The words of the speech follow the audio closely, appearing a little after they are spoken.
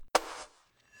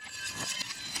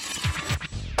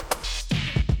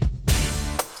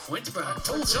Forsberg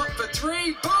pulls up for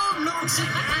three. Boom! Knocks it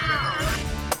down.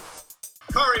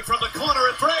 Curry from the corner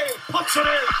at three. Puts it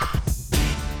in.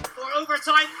 For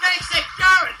overtime. Makes it.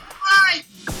 Garrett. Right.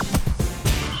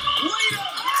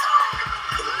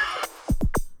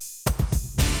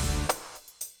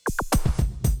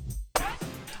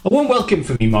 A warm welcome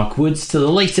from me, Mark Woods, to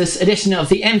the latest edition of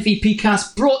the MVP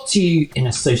Cast, brought to you in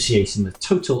association with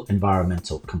Total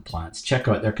Environmental Compliance. Check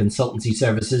out their consultancy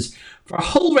services for a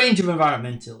whole range of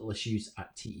environmental issues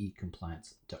at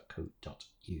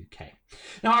tecompliance.co.uk.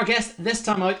 Now, our guest this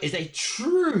time out is a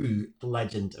true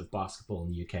legend of basketball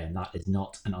in the UK, and that is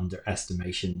not an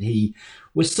underestimation. He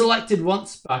was selected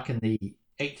once back in the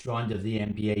 8th round of the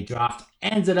NBA draft,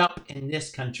 ended up in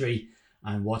this country,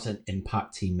 and what an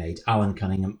impact he made. Alan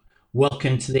Cunningham,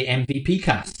 welcome to the MVP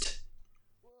Cast.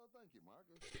 Well, thank you, Mark.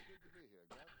 It's good to be here,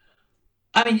 guys.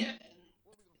 I mean,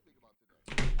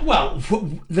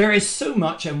 there is so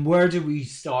much, and where do we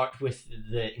start with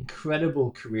the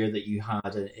incredible career that you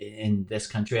had in this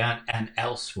country and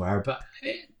elsewhere? But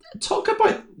talk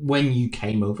about when you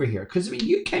came over here, because I mean,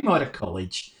 you came out of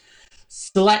college,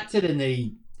 selected in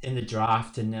the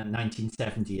draft in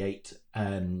 1978.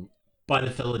 By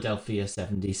the Philadelphia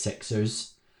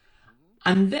 76ers.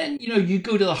 And then, you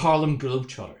go to the Harlem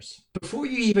Globetrotters before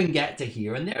you even get to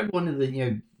here. And they're one of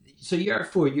the, so you're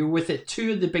with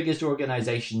two of the biggest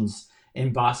organizations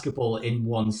in basketball in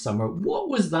one summer. What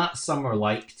was that summer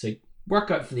like to work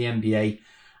out for the NBA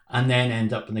and then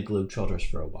end up in the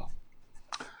Globetrotters for a while?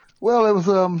 Well, it was,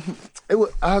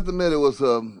 I have to admit, it was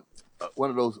one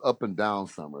of those up and down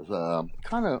summers.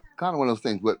 Kind of one of those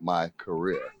things with my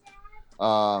career.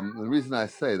 The reason I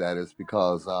say that is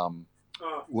because the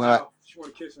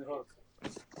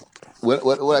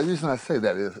reason I say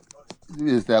that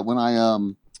is that when I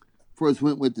first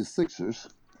went with the Sixers,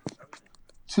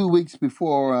 2 weeks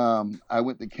before I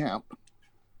went to camp,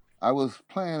 I was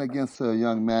playing against a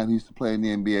young man who used to play in the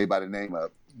NBA by the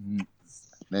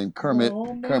name Kermit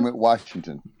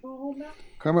Washington.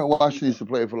 Kermit Washington used to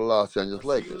play for the Los Angeles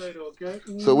Lakers.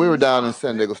 So we were down in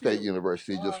San Diego State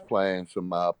University just playing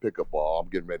some pickup ball. I'm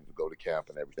getting ready to go to camp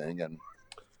and everything. And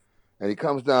he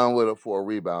comes down with it for a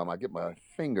rebound. I get my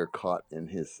finger caught in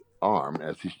his arm.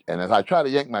 And as I try to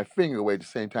yank my finger away, at the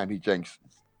same time he jerks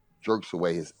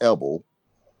away his elbow.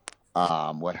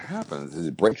 What happens is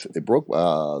it broke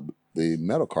the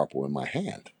metacarpal in my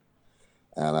hand.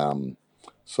 And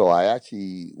so I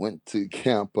actually went to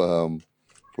camp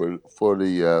for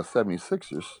the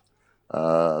 76ers,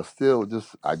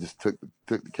 I just took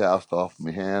the cast off my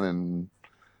hand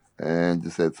and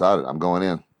just said, "Sorry, I'm going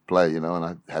in, play," and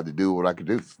I had to do what I could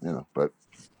do, But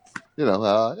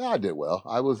I did well.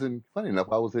 Funny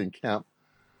enough, I was in camp.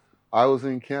 I was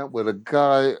in camp with a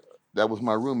guy that was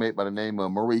my roommate by the name of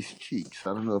Maurice Cheeks.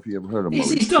 I don't know if you ever heard of Maurice.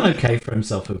 He's done okay for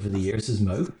himself over the years, as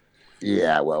Mo.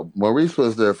 Yeah, well, Maurice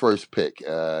was their first pick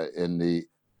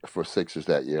for Sixers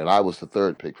that year, and I was the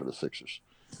third pick for the Sixers.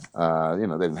 They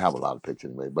didn't have a lot of picks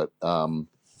anyway, but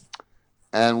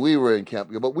and we were in camp,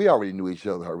 but we already knew each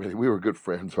other already. We were good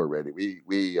friends already.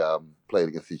 We played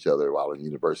against each other while in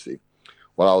university.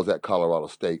 While I was at Colorado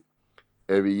State,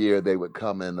 every year they would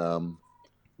come to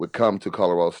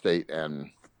Colorado State and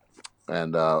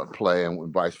play,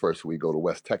 and vice versa. We go to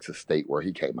West Texas State where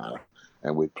he came out,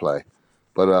 and we'd play.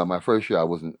 But my first year, I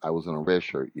was in a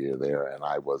redshirt year there, and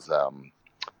I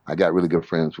got really good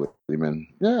friends with him, and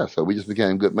so we just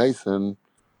became good mates. And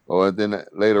then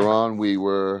later on, we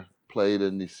played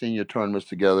in the senior tournaments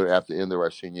together after the end of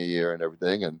our senior year and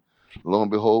everything. And lo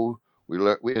and behold,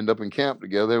 we end up in camp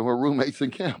together, and we're roommates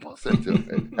in camp. I said to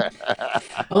him. I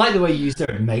like the way you used the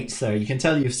word mates there. You can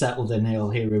tell you've settled in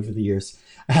here over the years.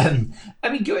 I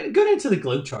mean, going into the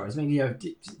Globetrotters, I mean,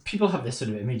 people have this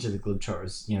sort of image of the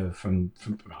Globetrotters, from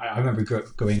I remember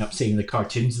growing up seeing the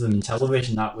cartoons of them in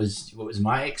television. That was what was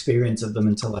my experience of them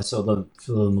until I saw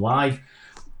them live.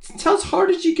 Tell us, how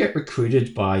did you get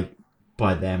recruited by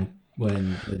them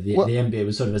when the NBA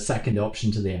was sort of a second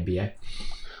option to the NBA?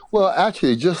 Well,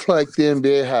 actually, just like the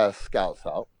NBA has scouts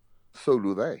out, so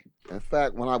do they. In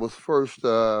fact, when I was first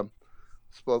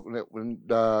when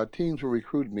teams were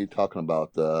recruiting me, talking about,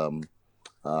 at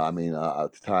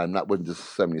the time, not wasn't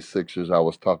just 76ers. I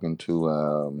was talking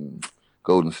to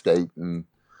Golden State and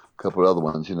a couple of other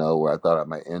ones, where I thought I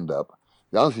might end up.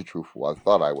 The honestly truthful, I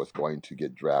thought I was going to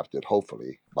get drafted,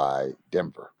 hopefully, by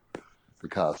Denver.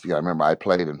 Because, remember, I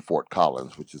played in Fort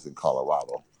Collins, which is in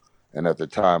Colorado. And at the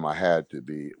time, I had to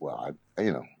be, like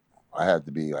the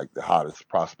hottest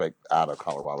prospect out of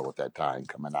Colorado at that time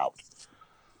coming out.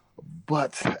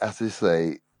 But as they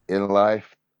say, in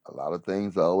life, a lot of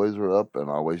things always are up and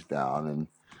always down, and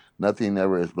nothing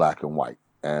ever is black and white.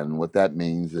 And what that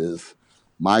means is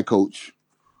my coach,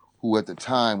 who at the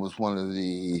time was one of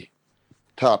the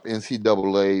top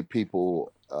NCAA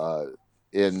people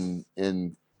in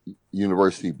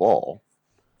university ball,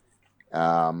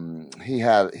 he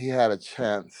had a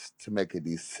chance to make a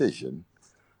decision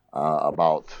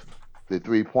about the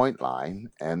 3-point line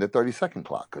and the 30-second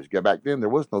clock. Because back then there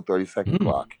was no 30-second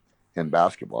clock in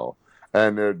basketball,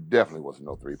 and there definitely was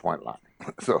no 3-point line.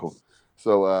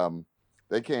 so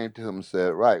they came to him and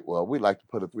said, right, well, we'd like to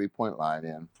put a 3-point line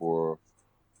in for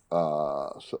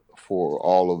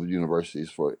all of the universities,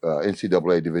 for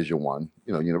NCAA Division One,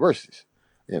 universities,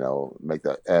 make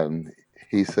that. And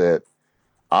he said,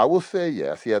 I will say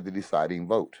yes. He had the deciding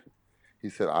vote. He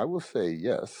said, I will say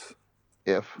yes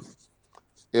if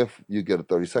you get a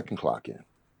 30-second clock in.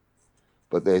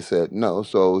 But they said no.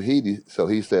 So he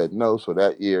said no. So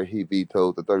that year he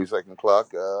vetoed the 30-second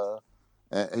clock.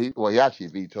 And he actually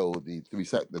vetoed the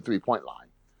 3-point line,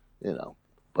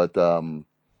 But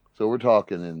so we're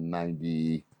talking in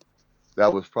 90.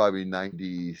 That was probably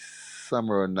 90,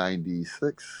 summer of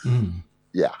 96.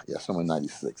 Yeah, summer of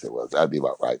 96 it was. That'd be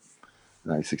about right.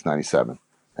 96, 97.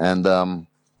 And so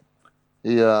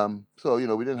we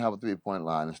didn't have a 3-point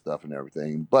line and stuff and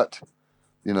everything. But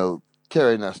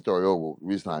carrying that story over, the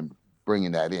reason I'm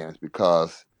bringing that in is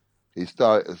because he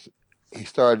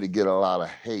started to get a lot of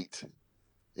hate,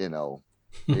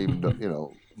 even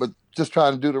though, but just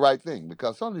trying to do the right thing.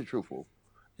 Because something truthful,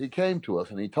 he came to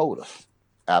us and he told us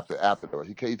afterwards.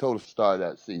 He told us to start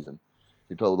that season.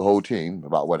 He told the whole team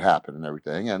about what happened and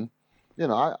everything. And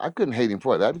I couldn't hate him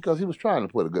for that because he was trying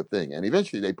to put a good thing. And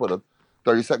eventually they put a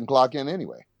 30-second clock in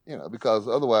anyway. Because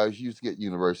otherwise you used to get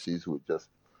universities who would just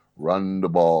run the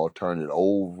ball, turn it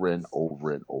over and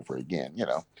over and over again,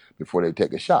 before they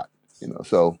take a shot,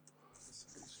 So,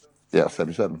 yeah,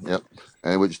 77, yep.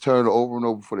 And it would just turn it over and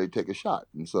over before they take a shot.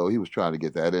 And so he was trying to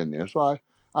get that in there. So I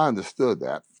understood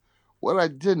that. What I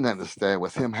didn't understand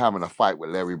was him having a fight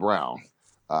with Larry Brown.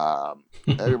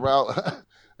 Larry Brown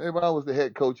was the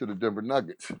head coach of the Denver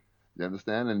Nuggets. You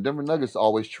understand? And Denver Nuggets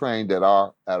always trained at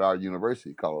our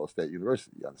university, Colorado State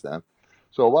University. You understand?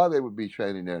 So while they would be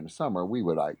training there in the summer, we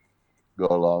would go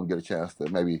along, get a chance to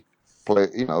maybe play.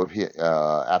 If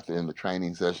after in the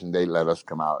training session, they let us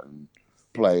come out and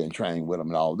play and train with them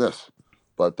and all this.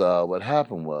 But what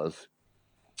happened was,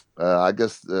 I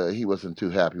guess he wasn't too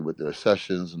happy with their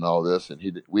sessions and all this,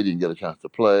 and we didn't get a chance to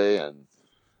play, and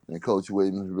Coach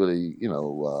Williams really,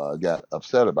 got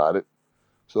upset about it.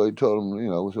 So he told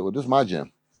him, so well, this is my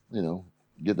gym,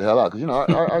 get the hell out,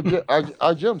 because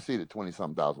our gym seated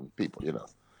 20-some thousand people. It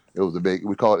was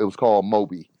it was called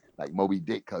Moby, like Moby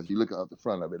Dick, because you look up the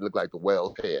front of it, it looked like the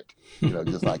whale's head,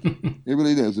 just like it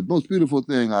really is. It's the most beautiful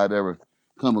thing I'd ever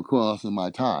come across in my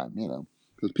time,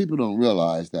 because people don't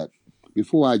realize that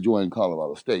before I joined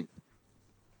Colorado State,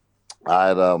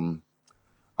 I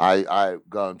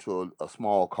gone to a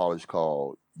small college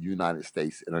called United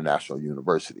States International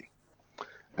University,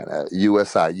 and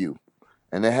USIU,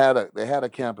 and they had a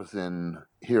campus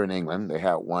here in England. They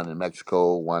had one in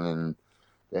Mexico,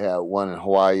 they had one in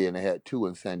Hawaii, and they had two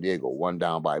in San Diego. One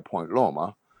down by Point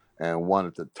Loma, and one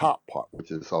at the top part,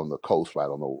 which is on the coast, right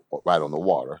on the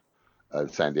water,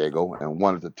 San Diego, and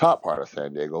one at the top part of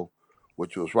San Diego,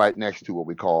 which was right next to what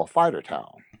we call Fighter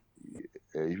Town.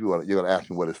 If you're going to ask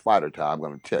me what is Fighter Town, I'm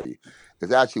going to tell you.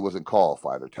 It actually wasn't called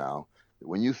Fighter Town.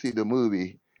 When you see the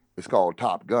movie, it's called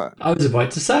Top Gun. I was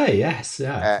about to say, yes,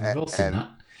 yeah, we've all seen that.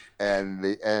 And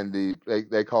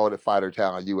they called it Fighter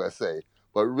Town, USA,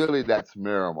 but really that's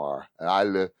Miramar.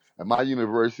 And my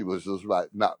university was just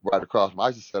not right across. I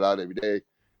used to sit out every day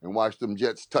and watch them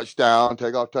jets take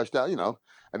off touchdown,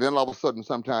 and then all of a sudden,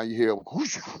 sometimes you hear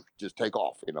whoosh, just take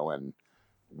off, and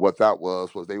what that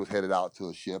was they was headed out to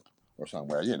a ship or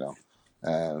somewhere,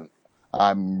 and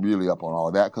I'm really up on all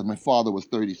that because my father was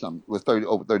over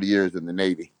 30 years in the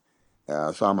Navy,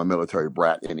 so I'm a military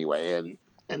brat anyway,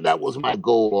 and that was my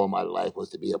goal all my life, was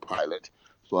to be a pilot.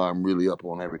 So I'm really up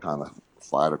on every kind of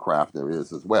fighter craft there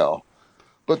is as well.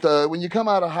 But when you come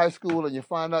out of high school and you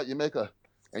find out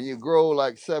and you grow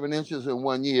like 7 inches in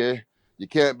 1 year, you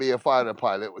can't be a fighter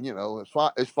pilot.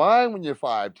 It's fine when you're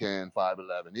 5'10",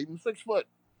 5'11", even 6 foot.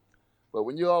 But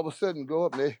when you all of a sudden go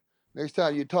up there, next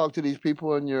time you talk to these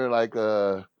people and you're like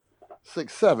 6'7",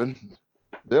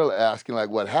 they're asking like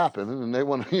what happened, and they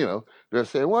want to, they're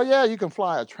saying, well, yeah, you can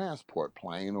fly a transport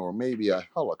plane or maybe a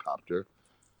helicopter.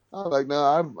 I was like,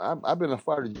 no, I've been a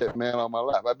fighter jet man all my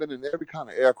life. I've been in every kind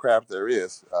of aircraft there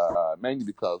is, mainly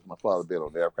because my father been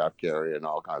on the aircraft carrier and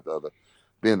all kinds of other,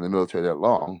 being in the military that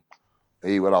long.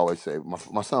 He would always say,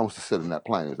 my son wants to sit in that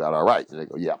plane. Is that all right? And they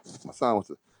go, yeah. My son wants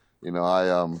to,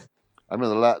 I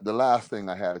remember the last thing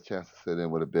I had a chance to sit in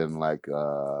would have been like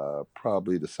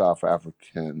probably the South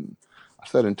African. I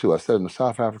sat in two. I sat in the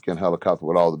South African helicopter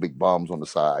with all the big bombs on the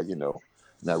side, and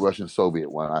that Russian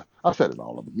Soviet one. I sat in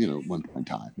all of them, one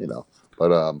time,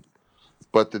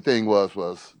 But the thing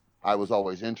was I was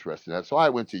always interested in that, so I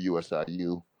went to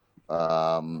USIU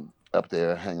up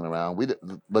there hanging around.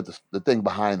 But the thing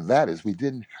behind that is we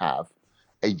didn't have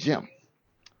a gym.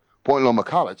 Point Loma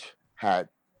College had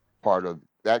part of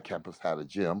that campus had a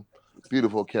gym.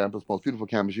 Beautiful campus, most beautiful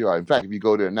campus you are. In fact, if you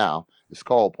go there now, it's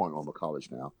called Point Loma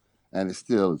College now, and it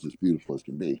still is as beautiful as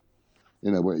can be.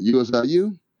 At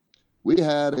USIU, we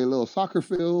had a little soccer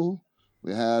field.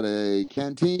 We had a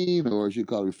canteen, or as you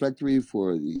call it, refectory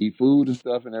for eat food and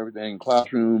stuff and everything,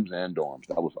 classrooms and dorms.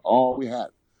 That was all we had.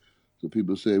 So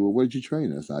people say, well, where did you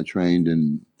train us? I trained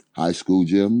in high school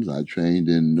gyms. I trained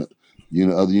in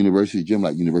other university gyms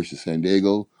like University of San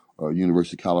Diego or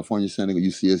University of California, San Diego,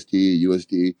 UCSD,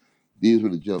 USD. These were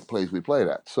the places we played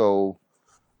at. So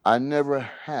I never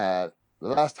had, the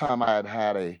last time I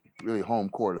had a really home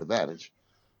court advantage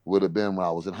would have been when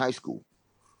I was in high school.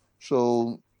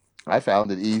 So I found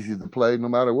it easy to play no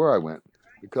matter where I went,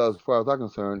 because as far as I'm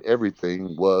concerned,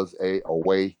 everything was a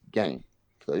away game.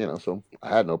 So, so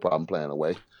I had no problem playing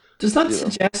away. Does that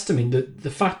suggest, the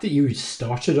fact that you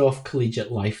started off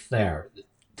collegiate life there,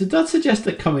 did that suggest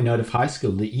that coming out of high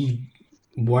school that you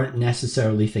weren't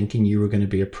necessarily thinking you were going to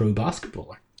be a pro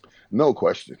basketballer? No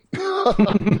question.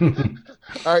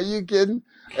 Are you kidding?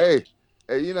 Hey,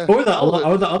 Or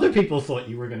that other people thought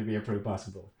you were going to be a pro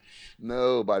basketballer.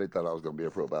 Nobody thought I was going to be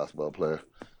a pro basketball player.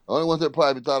 The only ones that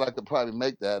probably thought I could probably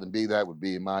make that and be that would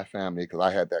be my family, because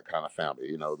I had that kind of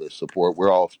family. The support.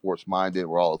 We're all sports minded.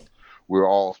 We're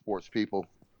all sports people.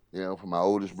 From my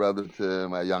oldest brother to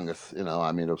my youngest. There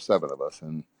were 7 of us,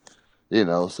 and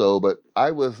but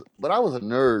I was a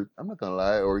nerd. I'm not gonna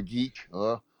lie, or a geek,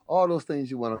 all those things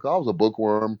you want to call. I was a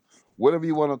bookworm, whatever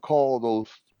you want to call those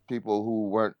people who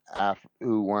weren't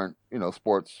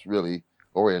sports really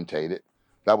orientated.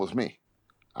 That was me.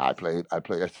 I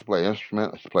used to play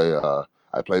instruments.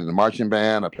 I played in the marching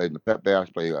band. I played in the pep band.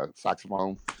 I played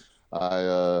saxophone.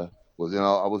 I was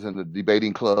in the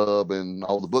debating club and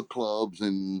all the book clubs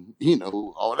and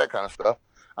all that kind of stuff.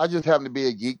 I just happened to be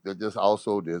a geek that just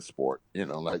also did sport. But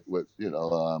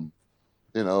the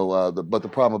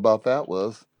problem about that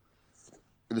was,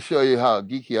 to show you how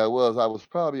geeky I was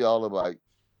probably all of like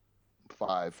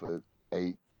 5'8",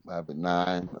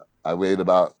 5'9". I weighed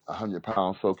about 100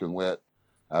 pounds soaking wet.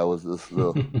 I was this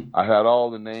little. I had all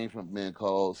the names from being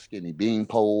called skinny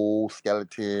beanpole,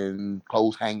 skeleton,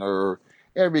 clothes hanger,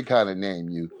 every kind of name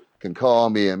you can call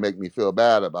me and make me feel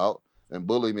bad about and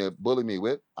bully me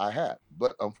with. I had,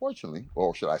 but unfortunately,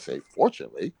 or should I say,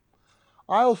 fortunately,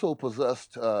 I also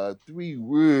possessed 3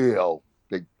 real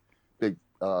big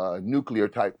nuclear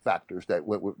type factors that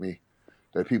went with me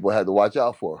that people had to watch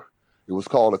out for. It was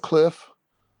called a Cliff,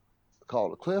 a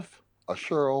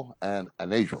Cheryl, and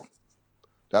an Adriel.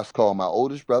 That's called my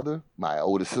oldest brother, my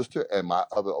oldest sister, and my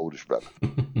other oldest brother.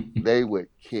 They would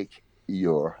kick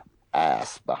your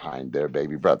ass behind their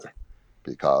baby brother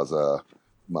because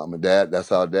mom and dad, that's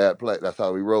how dad played. That's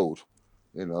how we rolled.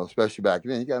 Especially back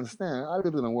then. You got to understand, I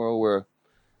lived in a world where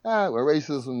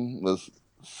racism was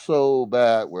so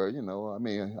bad where,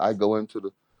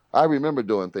 I remember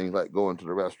doing things like going to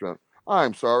the restaurant.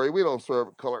 I'm sorry, we don't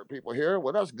serve colored people here.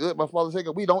 Well, that's good. My father said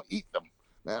we don't eat them.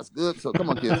 That's good. So come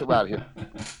on, kids, sit out here.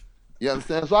 You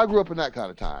understand? So I grew up in that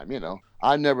kind of time,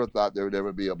 I never thought there would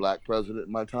ever be a black president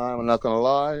in my time. I'm not going to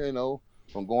lie,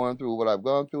 from going through what I've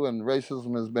gone through, and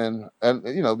racism has been, and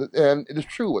it is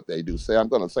true what they do say. I'm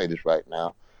going to say this right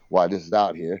now while this is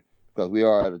out here, because we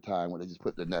are at a time when they just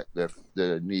put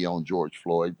their knee on George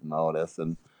Floyd and all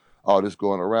this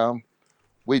going around.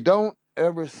 We don't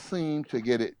ever seem to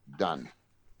get it done.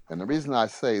 And the reason I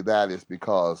say that is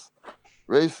because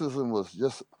racism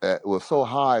was so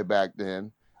high back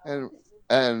then, and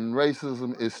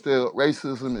racism is still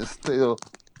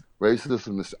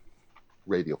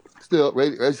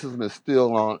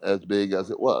on as big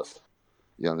as it was.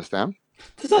 You understand?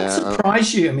 Does that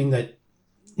surprise you? That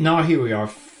now here we are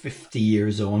 50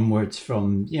 years onwards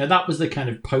from, that was the kind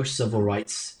of post-civil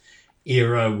rights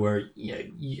era where,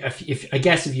 if I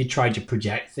guess if you tried to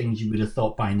project things, you would have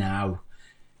thought by now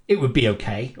it would be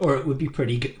okay, or it would be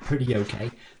pretty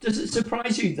okay. Does it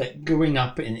surprise you that growing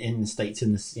up in the States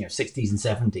in the 60s and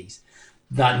 70s,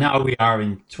 that now we are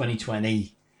in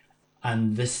 2020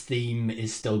 and this theme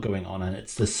is still going on and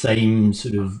it's the same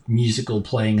sort of musical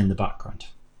playing in the background?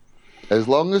 As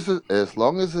long as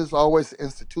it's always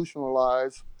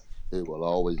institutionalized, it will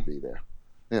always be there.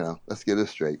 Let's get it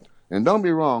straight. And don't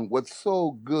be wrong, what's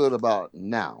so good about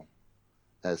now,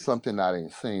 as something I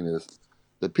ain't seen, is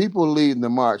the people leading the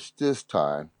march this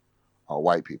time are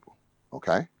white people.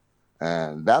 Okay?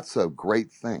 And that's a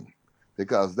great thing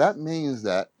because that means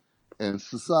that in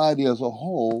society as a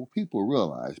whole, people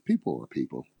realize people are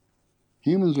people.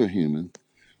 Humans are human.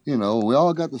 You know, we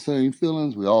all got the same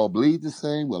feelings. We all bleed the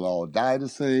same. We'll all die the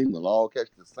same. We'll all catch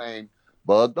the same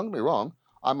bug. Don't get me wrong.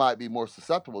 I might be more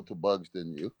susceptible to bugs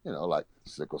than you know, like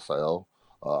sickle cell,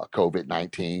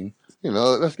 COVID-19. You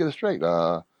know, let's get it straight.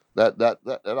 That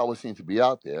always seems to be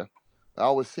out there. I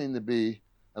always seem to be,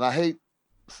 and I hate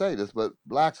to say this, but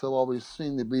blacks have always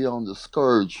seemed to be on the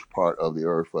scourge part of the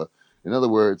earth. In other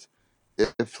words,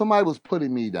 if somebody was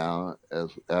putting me down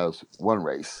as one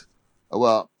race,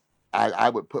 well, I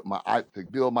would to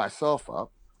build myself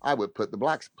up. I would put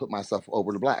myself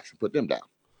over the blacks and put them down,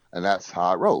 and that's how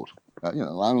I rolled. You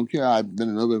know, I don't care. I've been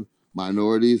in other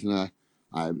minorities, and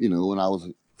you know, when I was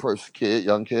a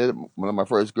young kid, one of my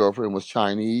first girlfriend was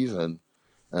Chinese, and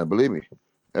believe me,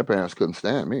 their parents couldn't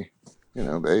stand me. You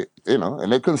know,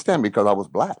 and they couldn't stand me because I was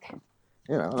black.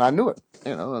 You know, and I knew it.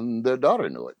 You know, and their daughter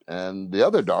knew it, and the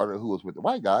other daughter who was with the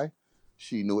white guy,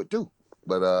 she knew it too.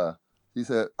 But he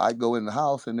said I'd go in the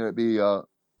house and there'd be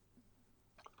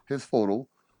his photo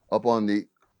up on the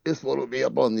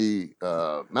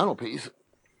mantelpiece.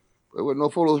 There were no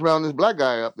photos around this black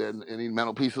guy up there in any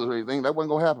mantelpieces or anything. That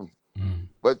wasn't gonna happen. Mm.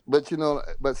 But you know,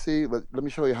 but let me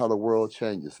show you how the world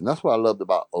changes, and that's what I loved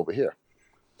about over here.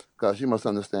 Because you must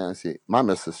understand, see, my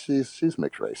missus, she's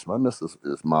mixed race. My missus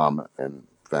is mom and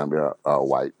family are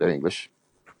white, they're English,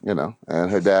 you know, and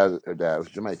her dad was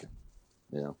Jamaican,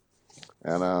 you know,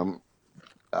 and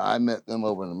I met them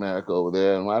over in America over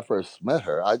there, and when I first met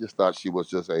her, I just thought she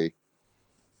was a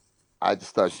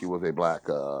black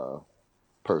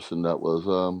person that was,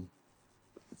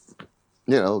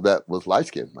 you know, that was light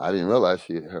skinned. I didn't realize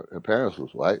her parents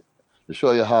was white. To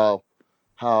show you how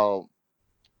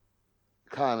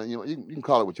kind of, you know, you can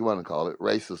call it what you want to call it,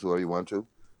 racist, or you want to,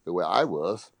 the way I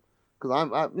was, because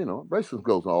you know, racism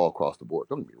goes all across the board.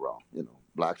 Don't get me wrong, you know,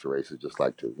 blacks are racist just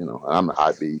like too, you know.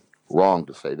 I'd be wrong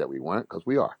to say that we weren't because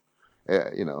we are.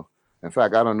 You know, in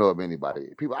fact, I don't know of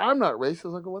anybody. People, I'm not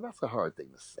racist. I go, well, that's a hard thing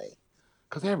to say,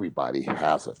 because everybody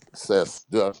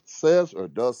says or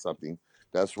does something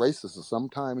that's racist at some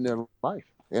time in their life.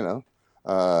 You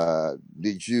know,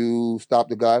 did you stop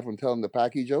the guy from telling the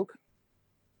Packy joke?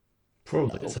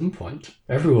 Probably at No, some point.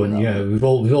 Everyone, no. you know, we've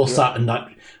all Yeah, sat in that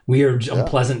weird, yeah.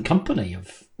 unpleasant company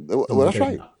of Well, someone that's doing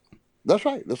right. that. That's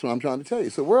right. That's what I'm trying to tell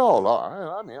you. So we're all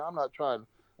are. I mean, I'm not trying,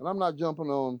 and I'm not jumping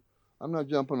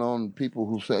on people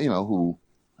who say, you know, who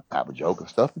have a joke and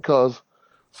stuff, because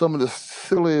some of the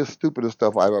silliest, stupidest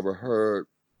stuff I've ever heard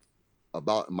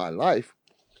about in my life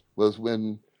was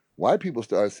when white people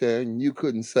started saying you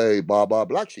couldn't say "Baba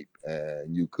Black Sheep"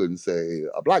 and you couldn't say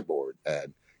a blackboard.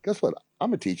 And guess what?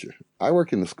 I'm a teacher. I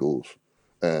work in the schools,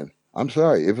 and I'm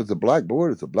sorry if it's a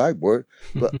blackboard, it's a blackboard.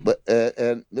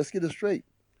 And let's get it straight.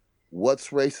 What's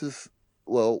racist?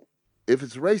 Well, if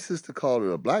it's racist to call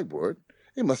it a blackboard,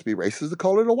 it must be racist to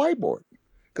call it a whiteboard.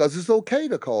 Because it's okay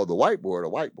to call the whiteboard a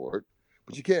whiteboard,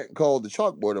 but you can't call the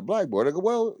chalkboard a blackboard. I go,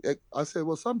 well, I said,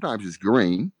 well, sometimes it's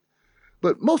green,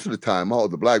 but most of the time, all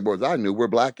the blackboards I knew were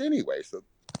black anyway. So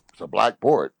it's a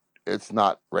blackboard. It's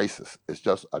not racist. It's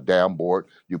just a damn board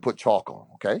you put chalk on,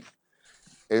 okay?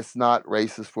 It's not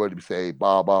racist for it to say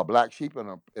 "ba ba black sheep" in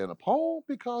a poem,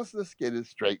 because let's get it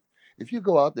straight. If you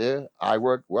go out there,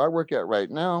 where I work at right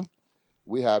now.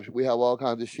 We have all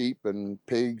kinds of sheep and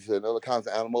pigs and other kinds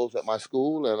of animals at my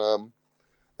school,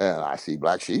 and I see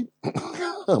black sheep, ba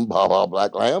ba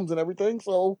black lambs and everything.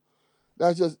 So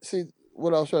that's just, see,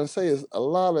 what I was trying to say is a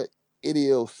lot of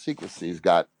idiosyncrasies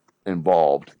got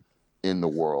involved in the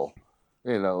world.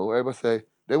 You know, everybody say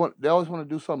they always want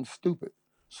to do something stupid.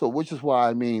 So which is why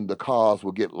I mean the cause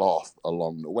will get lost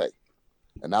along the way.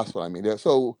 And that's what I mean.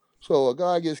 So a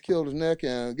guy gets killed in his neck,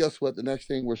 and guess what? The next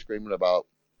thing we're screaming about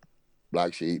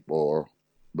black sheep or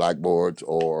blackboards,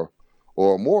 or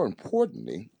more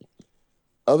importantly,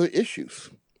 other issues.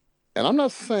 And I'm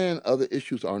not saying other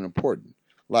issues aren't important,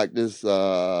 like this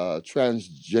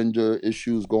transgender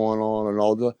issues going on and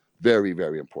all the very,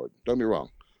 very important. Don't be wrong.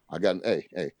 I got an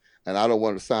A, and I don't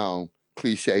want to sound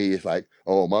cliche. It's like,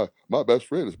 oh, my best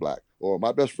friend is black, or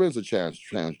my best friend's a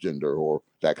transgender, or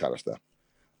that kind of stuff.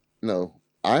 No,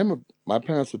 my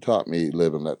parents have taught me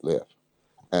live and let live,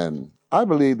 and I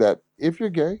believe that if you're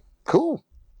gay, cool.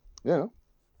 You know,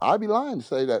 I'd be lying to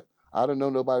say that I don't know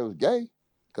nobody was gay.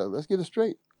 Because let's get it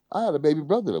straight. I had a baby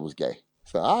brother that was gay.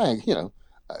 So I ain't, you know,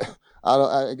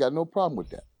 I ain't got no problem with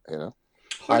that. You know,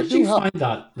 How I did do you have. find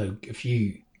that, though? If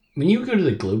you when you go to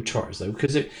the Globetrotters, though,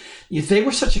 because they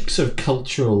were such a sort of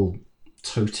cultural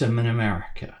totem in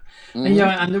America. And Hmm.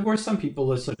 yeah, and there were some people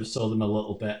that sort of saw them a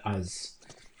little bit as,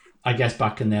 I guess,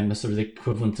 back in them, the sort of the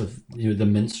equivalent of the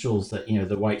minstrels that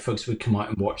the white folks would come out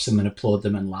and watch them and applaud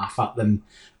them and laugh at them,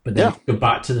 but then Yeah, go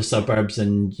back to the suburbs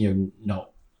and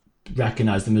not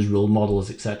recognize them as role models,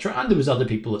 etc. And there was other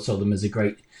people that saw them as a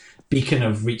great beacon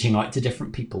of reaching out to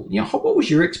different people. What was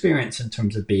your experience in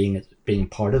terms of being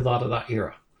part of that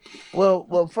era?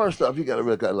 well, first off, you got to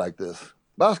look at it like this.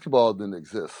 Basketball didn't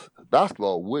exist.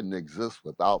 Basketball wouldn't exist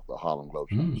without the Harlem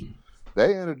Globetrotters. Mm.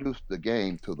 They introduced the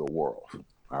game to the world.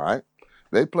 All right.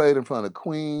 They played in front of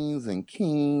queens and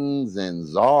kings and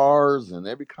czars and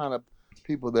every kind of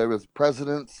people there was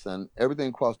presidents and everything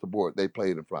across the board they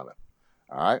played in front of.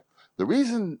 All right. The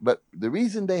reason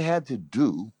they had to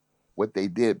do what they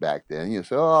did back then, you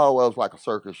say, oh, well, it's like a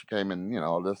circus. You came in,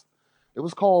 all this. It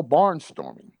was called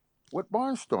barnstorming. What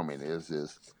barnstorming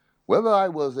is whether I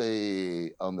was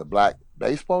on the black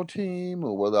baseball team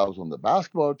or whether I was on the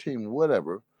basketball team,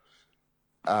 whatever,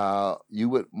 you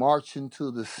would march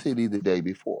into the city the day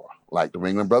before, like the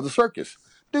Ringling Brothers Circus.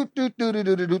 Do, do, do, do,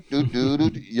 do, do, do, do, do,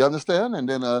 do. You understand? And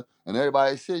then and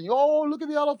everybody's saying, "Oh, look at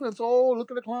the elephants! Oh, look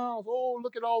at the clowns! Oh,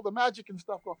 look at all the magic and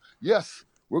stuff." Yes,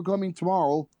 we're coming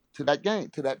tomorrow to that game,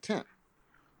 to that tent.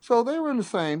 So they were in the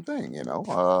same thing, they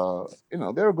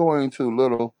were going to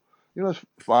little,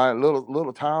 fine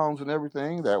little towns and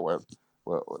everything that were,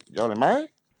 well, Johnny May,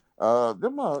 there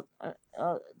was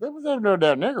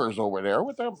there niggers over there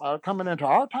with them coming into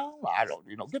our town. I don't,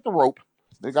 get the rope.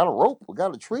 They got a rope. We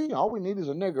got a tree. All we need is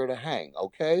a nigger to hang.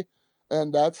 Okay,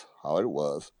 and that's how it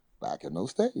was back in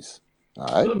those days. All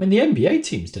Well, right. I mean, the NBA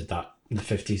teams did that in the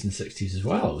 50s and 60s as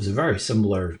well. It was a very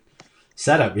similar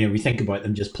setup. We think about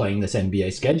them just playing this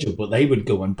NBA schedule, but they would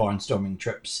go on barnstorming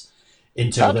trips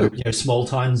into Had other to. small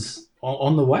towns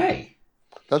on the way.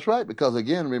 That's right, because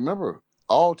again, remember,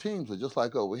 all teams are just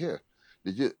like over here.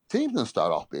 Teams didn't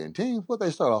start off being teams? What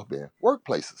they start off being?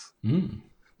 Workplaces. Mm.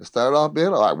 They started off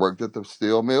being, I worked at the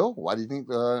steel mill. Why do you think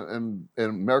in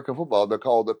American football they're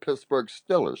called the Pittsburgh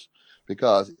Steelers?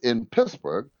 Because in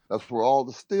Pittsburgh, that's where all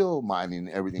the steel mining and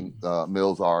everything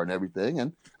mills are and everything.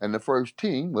 And the first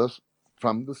team was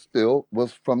from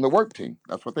the work team.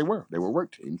 That's what they were. They were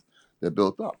work teams that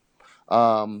built up.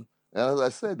 And as I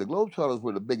said, the Globetrotters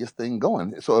were the biggest thing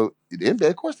going. So the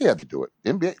NBA, of course, they had to do it.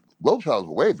 The NBA Globetrotters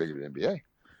were way bigger than the NBA.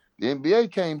 The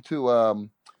NBA came to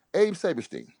Abe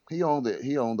Saperstein. He owned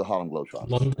the Harlem Globetrotters.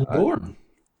 London All right. born.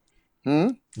 Hmm.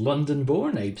 London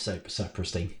born Abe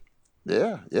Saperstein.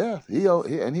 Yeah, yeah. He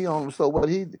owned. So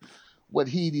what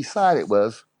he decided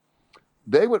was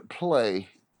they would play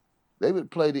they would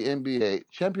play the NBA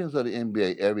champions of the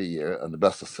NBA every year on the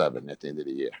best of seven at the end of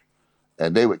the year,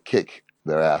 and they would kick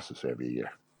their asses every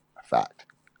year. Fact.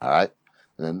 All right.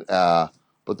 And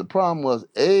but the problem was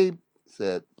Abe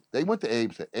said they went to Abe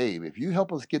and said, Abe, if you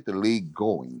help us get the league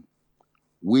going,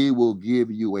 we will give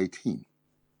you a team.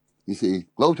 You see,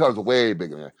 Globetrotters are way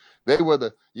bigger than that. They were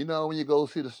when you go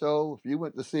see the show, if you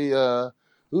went to see,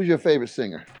 who's your favorite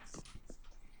singer?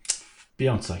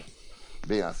 Beyonce.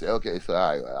 Beyonce. Okay, so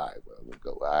all right, well, we'll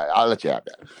go. I'll let you have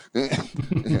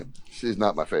that. She's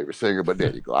not my favorite singer, but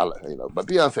there you go. But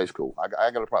Beyonce's cool.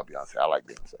 I got a problem with Beyonce. I like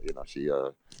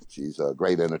Beyonce. She's a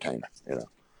great entertainer.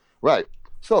 Right.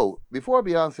 So before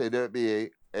Beyonce, there'd be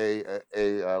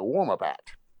a warm up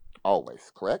act,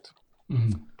 always. Correct.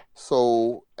 Mhm.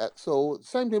 So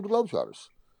same thing with Globetrotters.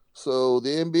 So the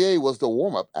NBA was the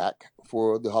warm up act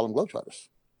for the Harlem Globetrotters.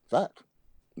 Fact.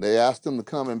 They asked them to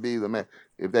come and be the man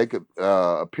if they could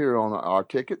appear on our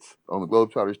tickets, on the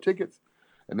Globetrotters tickets,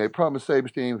 and they promised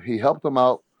Saberstein if he helped them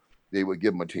out, they would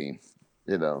give him a team.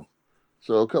 You know.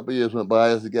 So a couple of years went by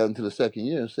as they got into the second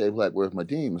year, and Saber's like, "Where's my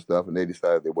team?" and stuff, and they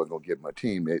decided they wasn't gonna give him a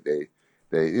team. They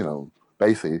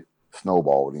basically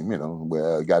snowballed him.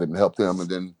 Got him to help them, and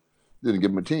then didn't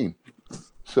give him a team.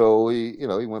 So he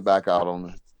went back out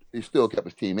on. He still kept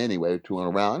his team anyway,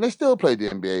 touring around, and they still played the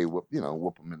NBA. Whoop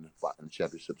them in the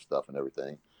championship stuff and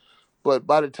everything. But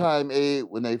by the time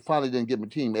when they finally didn't give him a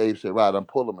team, Abe said, "Right, I'm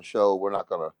pulling a show. We're not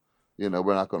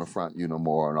gonna front you no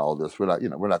more and all this. We're not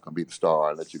gonna be the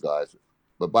star and let you guys."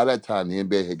 But by that time, the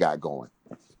NBA had got going.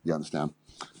 You understand?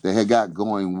 They had got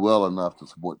going well enough to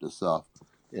support themselves.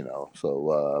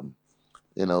 So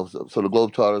the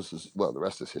Globetrotters the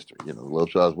rest is history. The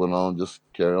Globetrotters went on, just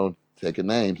carry on taking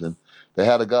names. And they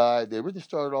had a guy, they really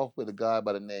started off with a guy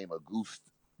by the name of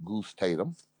Goose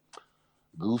Tatum.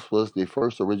 Goose was the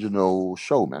first original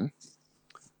showman.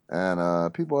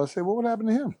 And people say, well, what happened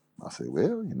to him? I say,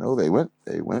 well, they went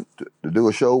to do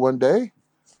a show one day.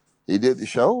 He did the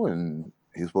show and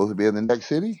he was supposed to be in the next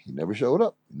city. He never showed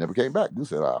up. He never came back. He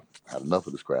said, "I had enough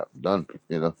of this crap. I'm done."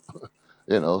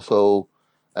 So,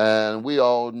 and we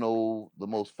all know the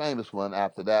most famous one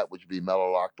after that, which would be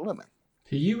Mellow Lemon.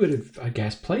 Who you would have, I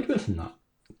guess, played with in that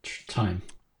time.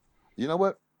 You know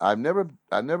what? I never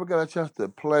got a chance to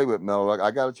play with Mellow.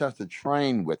 I got a chance to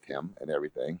train with him and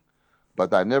everything,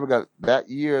 but I never got that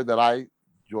year that I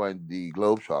joined the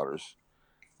Globetrotters.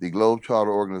 The Globetrotter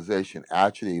organization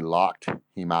actually locked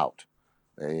him out.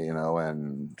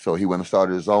 And so he went and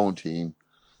started his own team.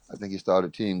 I think he started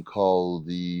a team called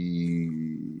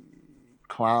the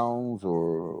Clowns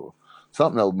or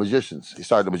something. No, Magicians. He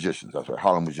started the Magicians. That's right,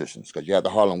 Harlem Magicians, because you had the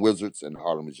Harlem Wizards and the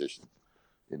Harlem Magicians.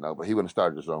 But he went and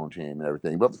started his own team and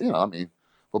everything. But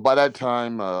but by that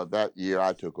time, that year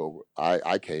I took over.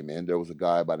 I came in. There was a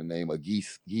guy by the name of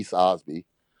Geese Osby.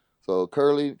 So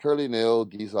Curly Neal,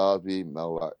 Geese Osby,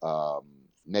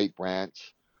 Nate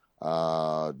Branch,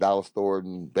 Dallas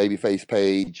Thornton, Babyface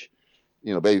Page.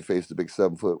 Babyface, the big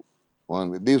 7 foot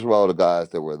one. These were all the guys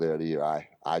that were there the year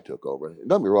I took over.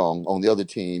 Don't get me wrong. On the other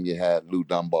team, you had Lou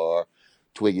Dunbar,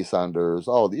 Twiggy Saunders,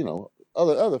 all the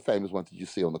other famous ones that you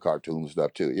see on the cartoons and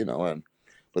stuff too.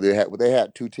 But they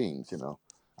had two teams.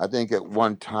 I think at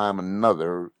one time or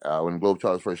another, when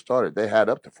Globetrotters first started, they had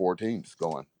up to 4 teams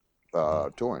going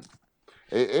touring.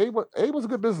 Abe was a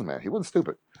good businessman. He wasn't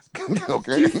stupid.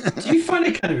 Okay. Do you find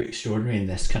it kind of extraordinary in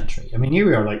this country? I mean, here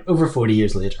we are, like over 40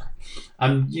 years later.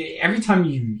 Every time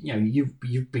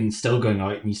you've been still going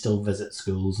out and you still visit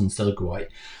schools and still go out,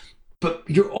 but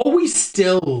you're always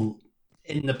still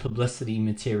in the publicity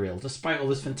material, despite all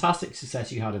this fantastic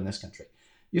success you had in this country.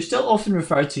 You're still often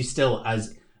referred to still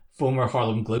as former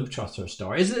Harlem Globetrotter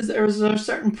star. Is there a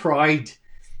certain pride,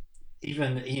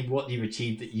 even in what you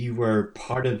achieved, that you were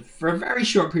part of for a very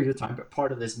short period of time, but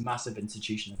part of this massive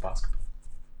institution of basketball?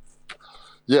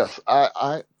 Yes,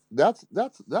 I that's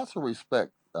a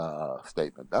respect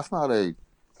statement. That's not a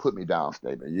put me down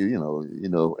statement.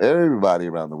 Everybody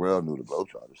around the world knew the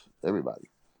Globetrotters. Everybody,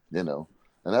 and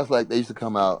that's like they used to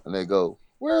come out and they go,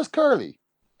 "Where's Curly?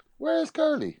 Where's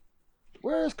Curly?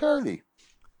 Where's Curly?"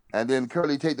 And then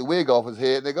Curly take the wig off his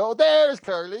head and they go, "There's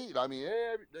Curly."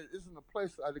 There isn't a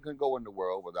place I couldn't go in the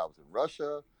world, whether I was in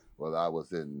Russia, whether I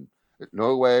was in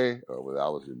Norway, or whether I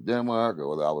was in Denmark, or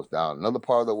whether I was down in another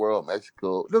part of the world,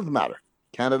 Mexico. It doesn't matter.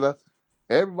 Canada,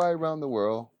 everybody around the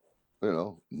world,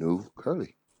 knew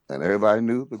Curly. And everybody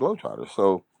knew the Globetrotters.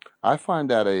 So I find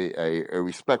that a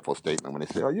respectful statement when they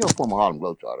say, "Oh, you're a former Harlem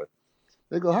Globetrotter."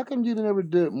 They go, "How come you never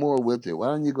did more with it? Why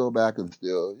don't you go back and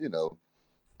still,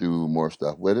 do more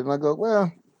stuff with it?" And I go,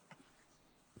 "Well,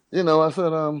 I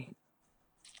said,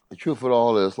 the truth of it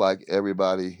all is, like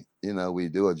everybody, we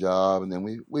do a job and then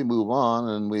we move on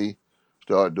and we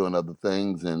start doing other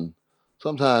things. And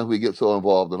sometimes we get so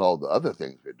involved in all the other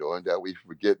things we're doing that we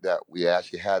forget that we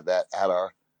actually had that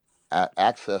at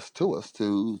access to us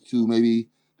to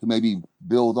maybe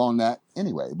build on that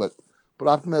anyway." But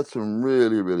I've met some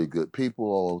really, really good people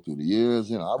all through the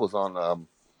years. I was on.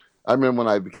 I remember when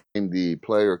I became the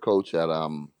player coach at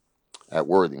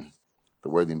Worthing, the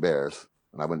Worthing Bears,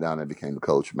 and I went down there and became the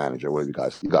coach, manager. What do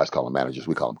you guys call them managers?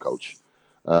 We call them coach.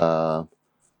 Uh,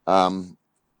 um,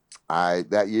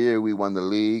 that year we won the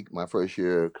league, my first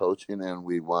year coaching, and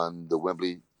we won the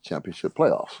Wembley Championship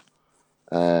playoffs.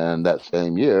 And that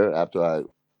same year, after I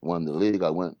won the league,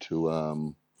 I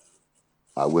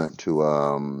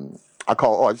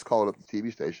just called up the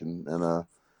TV station and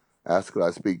asked could I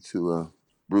speak to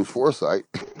Bruce Forsyth.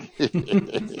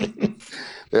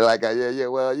 They're like, "Yeah, yeah,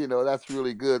 well, that's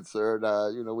really good, sir.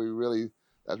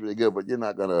 That's really good, but you're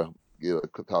not gonna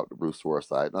talk to Bruce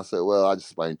Forsyth." And I said, "Well, I just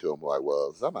explained to him who I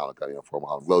was. I'm Alan Cunningham, former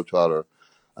Harlem Globetrotter.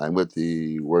 I'm with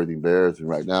the Worthing Bears, and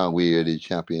right now we are the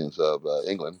champions of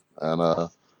England, and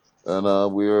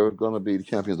we're going to be the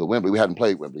champions of Wembley. We hadn't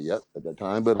played Wembley yet at that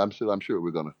time, but I'm sure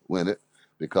we're going to win it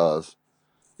because,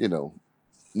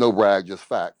 no brag, just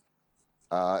fact.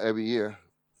 Every year,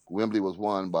 Wembley was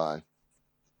won by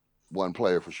one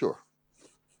player for sure.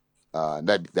 And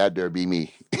that dare be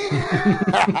me."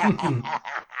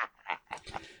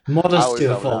 Modest to a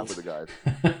laugh fault. with the guys.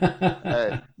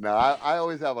 Hey, now I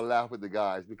always have a laugh with the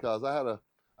guys because I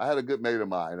had a good mate of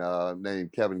mine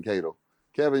named Kevin Cato.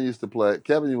 Kevin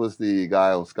was the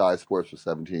guy on Sky Sports for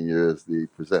 17 years, the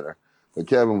presenter. But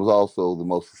Kevin was also the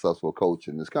most successful coach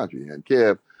in this country. And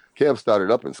Kev started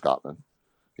up in Scotland.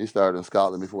 He started in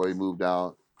Scotland before he moved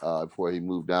down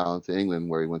to England,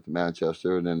 where he went to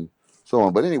Manchester and then so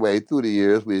on. But anyway, through the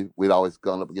years, we'd always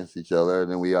gone up against each other,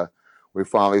 and then we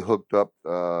finally hooked up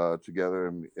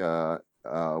together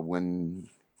when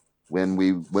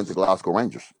we went to Glasgow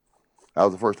Rangers. That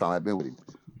was the first time I'd been with him.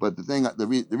 But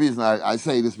the reason I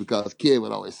say this because kid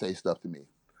would always say stuff to me.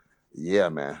 Yeah,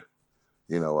 man.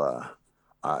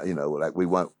 Like we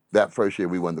won that first year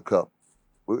we won the cup.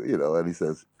 And he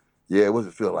says, "Yeah, what's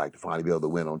it feel like to finally be able to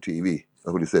win on TV?"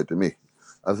 That's what he said to me.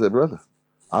 I said, "Brother,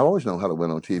 I always known how to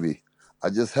win on TV. I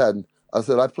just hadn't." I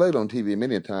said, "I played on TV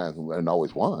many times and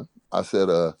always won." I said,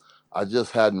 "I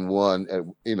just hadn't won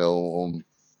on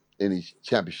any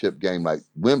championship game like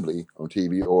Wembley on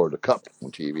TV or the Cup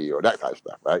on TV or that kind of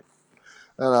stuff, right?"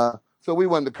 And so we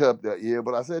won the Cup that year.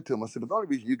 But I said to him, I said, "The only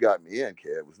reason you got me in,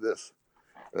 Kev, was this."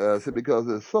 I said, "Because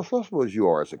as successful as you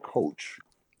are as a coach,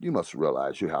 you must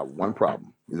realize you have one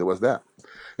problem." He said, "What's that?"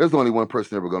 "There's only one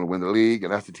person ever going to win the league,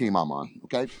 and that's the team I'm on.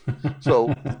 Okay,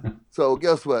 so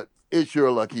guess what? It's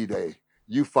your lucky day.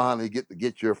 You finally get to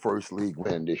get your first league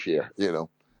win this year.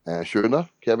 And sure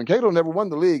enough, Kevin Cato never won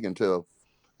the league until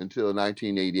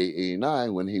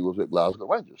 1988-89 when he was with Glasgow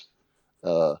Rangers.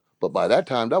 But by that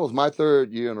time, that was my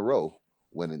third year in a row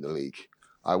winning the league.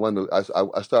 I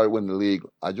started winning the league.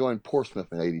 I joined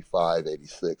Portsmouth in 85,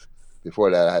 86. Before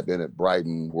that, I had been at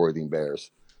Brighton Worthing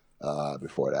Bears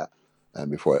before that. And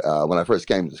before when I first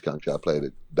came to this country, I played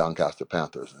at Doncaster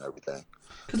Panthers and everything.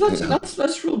 Because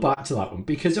let's roll back to that one,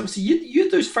 because obviously you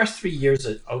those first 3 years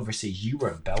overseas, you were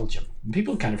in Belgium. And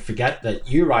people kind of forget that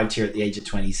you arrived here at the age of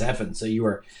 27, so you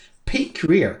were peak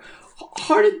career.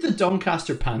 How did the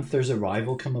Doncaster Panthers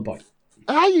arrival come about?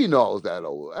 How you know I was that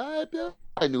old?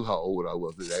 I knew how old I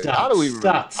was today. Stats, I don't even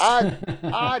stats.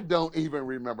 I don't even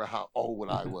remember how old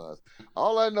I was.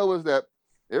 All I know is that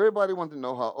everybody wanted to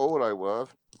know how old I was,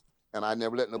 and I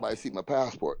never let nobody see my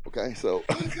passport. Okay, so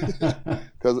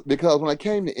because when I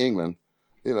came to England,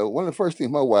 one of the first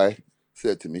things my wife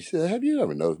said to me, she said, "Have you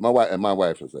ever noticed?" My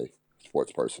wife is a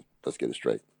sports person. Let's get it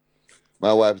straight.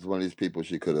 My wife is one of these people.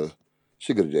 She could have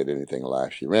did anything in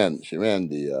life. She ran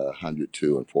the 100,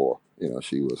 2, and 4.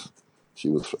 She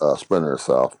was a sprinter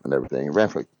herself and everything. Ran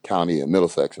for county and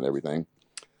Middlesex and everything.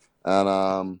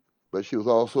 And but she was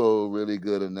also really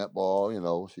good in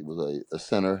netball. She was a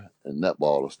center in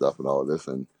netball and stuff and all this.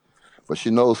 But she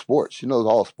knows sports. She knows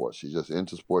all sports. She's just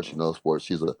into sports. She knows sports.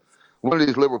 She's one of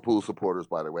these Liverpool supporters,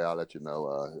 by the way. I'll let you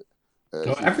know.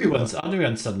 Everyone's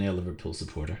suddenly a Liverpool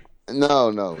supporter.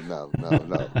 No.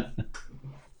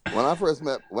 When I first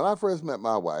met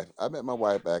my wife, I met my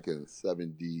wife back in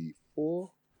 74.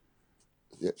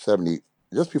 Yeah, 70,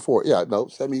 just before,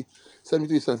 70,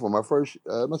 73, 74.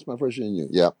 Must be my first year in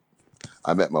union. Yeah.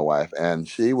 I met my wife, and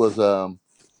she was a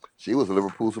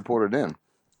Liverpool supporter then.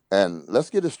 And let's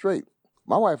get it straight.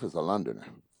 My wife is a Londoner.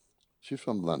 She's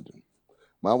from London.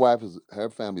 Her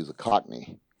family is a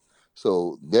Cockney.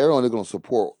 So they're only going to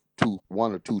support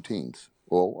one or two teams.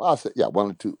 Well, I'll say,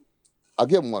 one or two. I'll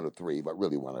give them one or three, but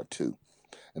really one or two.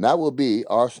 And that will be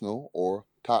Arsenal or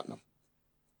Tottenham.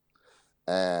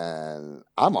 And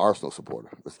I'm an Arsenal supporter.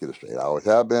 Let's get it straight. I always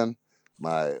have been.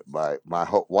 My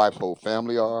wife's whole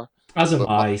family are. As am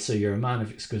I, so you're a man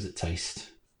of exquisite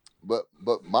taste. But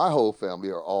my whole family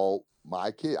are all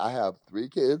my kids. I have 3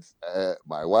 kids.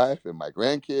 My wife and my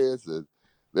grandkids, and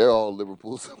they're all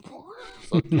Liverpool supporters.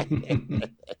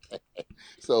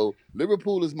 So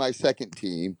Liverpool is my second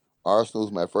team.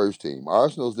 Arsenal's my first team.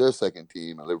 Arsenal's their second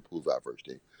team, and Liverpool's our first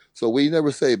team. So we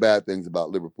never say bad things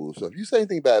about Liverpool. So if you say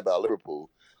anything bad about Liverpool,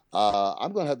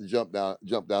 I'm gonna have to jump down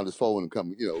this phone and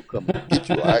come get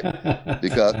you, all right?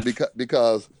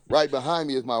 Because right behind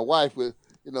me is my wife with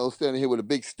standing here with a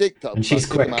big stick and she's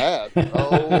quick. My ass. Oh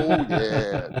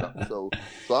yeah. So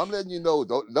I'm letting you know,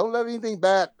 don't let anything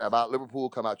bad about Liverpool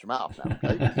come out your mouth now.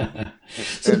 Okay?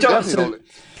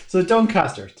 So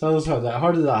Doncaster, tell us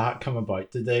how did that come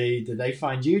about? Did they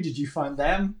find you? Did you find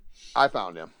them? I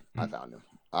found them.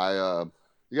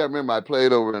 You got to remember, I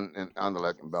played over in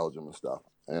Anderlecht in Belgium and stuff.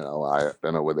 I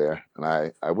been over there, and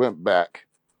I went back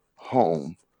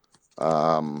home.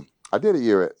 I did a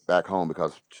year back home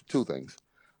because two things.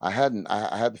 I had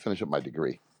to finish up my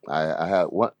degree. I had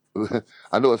one.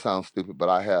 I know it sounds stupid, but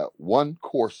I had one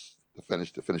course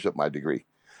to finish up my degree.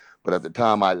 But at the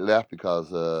time, I left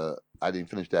because I didn't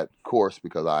finish that course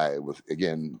because I was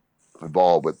again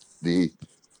involved with the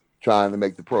trying to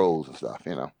make the pros and stuff,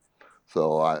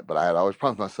 So but I had always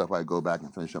promised myself I'd go back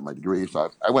and finish up my degree.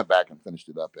 So I went back and finished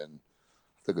it up and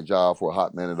took a job for a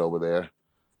hot minute over there.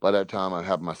 By that time, I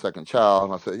had my second child,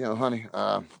 and I said, honey,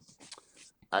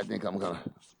 I think I'm gonna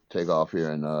take off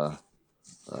here and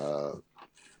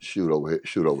shoot over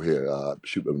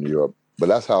New York. But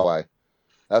that's how I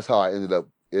ended up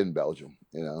in Belgium,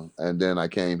 And then I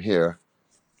came here.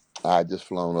 I had just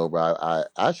flown over. I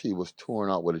actually was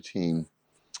touring out with a team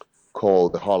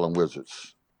called the Harlem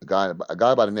Wizards. A guy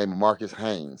by the name of Marcus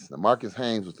Haynes. Now, Marcus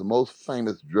Haynes was the most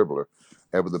famous dribbler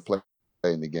ever to play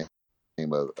in the game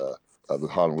of the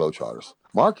Harlem Globetrotters.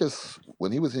 Marcus,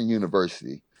 when he was in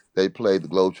university, they played the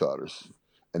Globetrotters,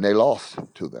 and they lost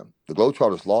to them. The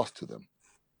Globetrotters lost to them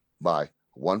by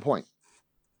 1 point.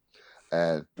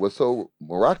 And what's so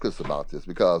miraculous about this,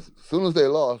 because as soon as they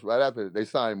lost, right after they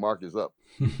signed Marcus up,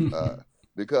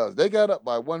 because they got up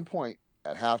by 1 point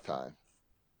at halftime,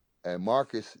 and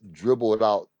Marcus dribbled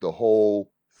out the whole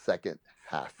second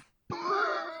half.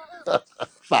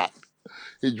 Fact.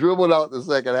 He dribbled out the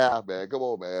second half, man. Come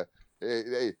on, man.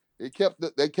 They kept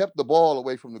the ball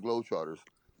away from the Globetrotters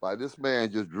by this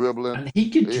man just dribbling. And he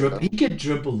could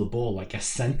dribble the ball like a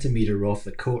centimeter off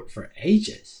the court for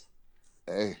ages.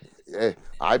 Hey,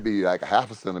 I'd be like a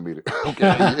half a centimeter.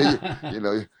 Okay,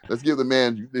 let's give the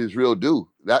man his real due.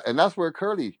 That's where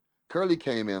Curly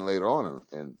came in later on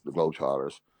in the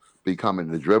Globetrotters,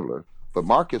 becoming the dribbler. But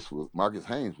Marcus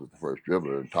Haynes was the first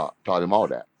dribbler and taught him all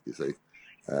that. You see,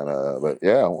 but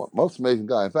yeah, most amazing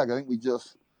guy. In fact, I think we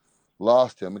just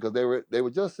lost him because they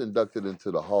were just inducted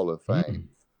into the Hall of Fame. Mm.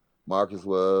 Marcus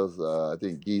was, I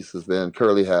think Geese has been,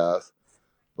 Curly has.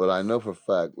 But I know for a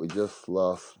fact we just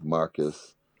lost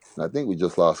Marcus, and I think we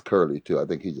just lost Curly too. I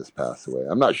think he just passed away.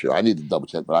 I'm not sure. I need to double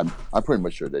check, but I'm pretty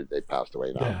much sure they passed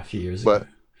away now. Yeah, a few years ago.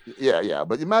 Yeah.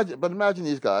 But imagine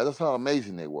these guys. That's how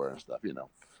amazing they were and stuff,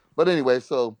 But anyway,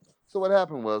 so what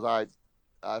happened was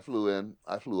I flew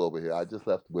over here. I just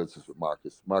left with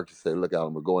Marcus. Marcus said, "Look,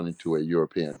 Alan, we're going into a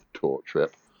European tour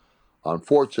trip."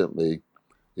 Unfortunately,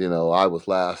 I was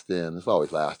last in. It's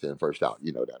always last in, first out.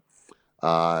 You know that.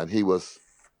 And he was.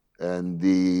 And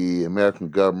the American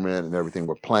government and everything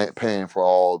were paying for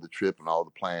all the trip and all the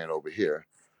plane over here.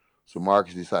 So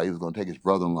Marcus decided he was going to take his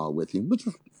brother-in-law with him, which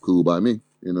is cool by me,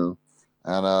 And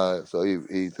so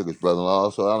he took his brother-in-law.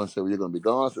 So Alan said, "Well, you're going to be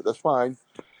gone?" I said, "That's fine."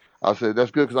 I said,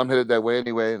 "That's good because I'm headed that way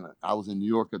anyway." And I was in New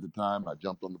York at the time. I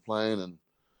jumped on the plane and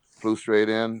flew straight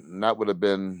in. And that would have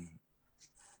been,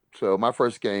 so my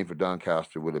first game for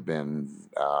Doncaster would have been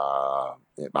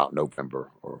about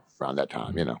November or around that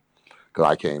time, Because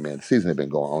I came in, the season had been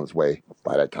going on its way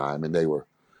by that time, and they were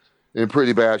in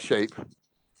pretty bad shape.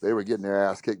 They were getting their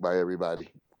ass kicked by everybody.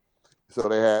 So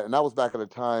and that was back at a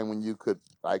time when you could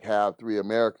have 3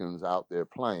 Americans out there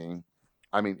playing.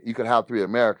 I mean, you could have 3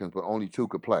 Americans, but only 2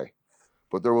 could play.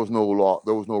 But there was no law,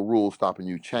 there was no rule stopping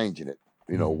you changing it,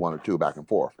 1 or 2 back and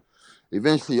forth.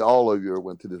 Eventually, all of you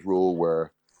went to this rule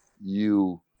where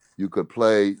you could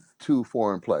play 2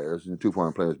 foreign players, and 2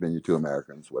 foreign players being your 2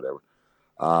 Americans, whatever.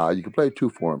 You can play 2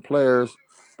 foreign players,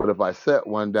 but if I set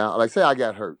one down, like say I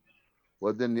got hurt,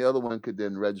 well, then the other one could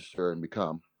then register and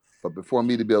become. But before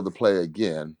me to be able to play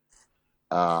again,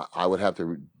 I would have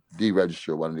to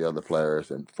deregister one of the other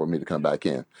players and for me to come back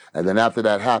in. And then after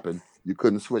that happened, you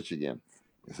couldn't switch again,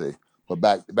 you see. But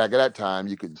back at that time,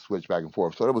 you could switch back and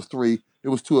forth. So there was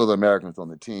 2 other Americans on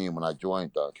the team when I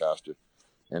joined Doncaster,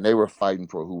 and they were fighting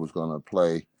for who was going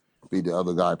to be the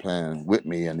other guy playing with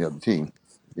me and the other team,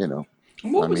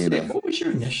 What was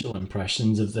your initial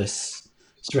impressions of this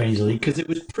strange league? Because it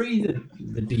was pre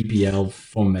the BBL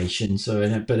formation,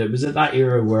 but it was at that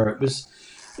era where it was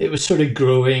sort of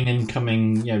growing and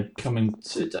coming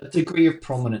to a degree of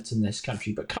prominence in this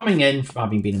country. But coming in from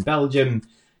having been in Belgium,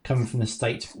 coming from the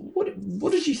States,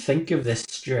 what did you think of this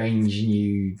strange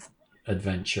new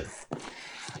adventure?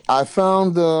 I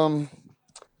found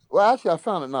I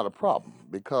found it not a problem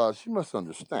because you must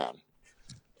understand.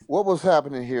 What was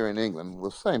happening here in England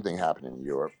was the same thing happening in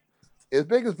Europe. As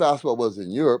big as basketball was in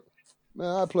Europe,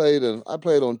 man, I played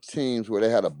on teams where they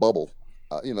had a bubble.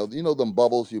 Them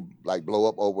bubbles you blow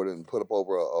up over it and put up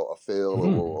over a field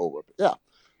or over. Yeah.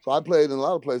 So I played in a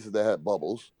lot of places that had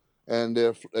bubbles, and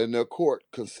their court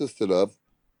consisted of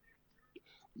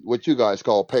what you guys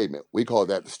call pavement. We call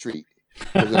that the street.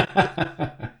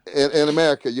 In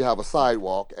America, you have a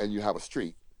sidewalk and you have a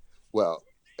street. Well,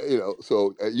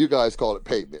 so you guys call it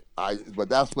pavement. But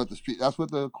that's what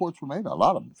the courts were made of, a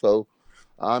lot of them. So,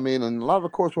 and a lot of the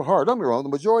courts were hard. Don't get me wrong, the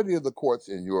majority of the courts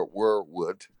in Europe were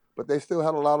wood, but they still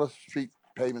had a lot of street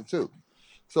pavement too.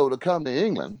 So to come to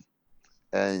England,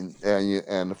 and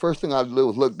the first thing I did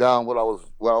was look down what I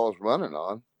was running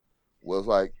on, was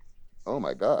like, oh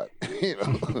my God,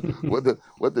 what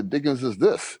the dickens is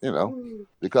this?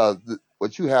 Because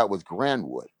what you had was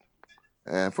Granwood.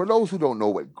 And for those who don't know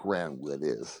what Granwood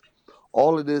is,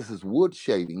 all it is wood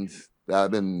shavings that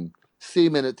have been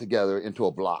cemented together into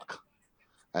a block,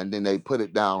 and then they put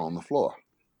it down on the floor.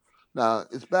 Now,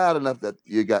 it's bad enough that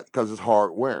because it's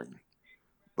hard wearing,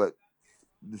 but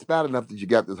it's bad enough that you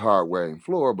got this hard wearing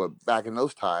floor, but back in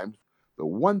those times, the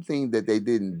one thing that they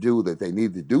didn't do that they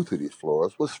needed to do to these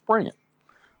floors was spring it.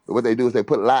 what they do is they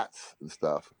put lats and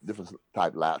stuff, different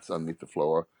type lats underneath the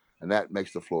floor, and that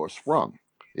makes the floor sprung.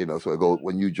 So it goes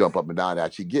when you jump up and down, it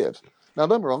actually gives. Now,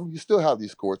 don't get me wrong, you still have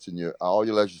these courts in all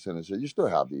your leisure centers. You still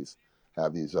have these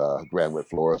granite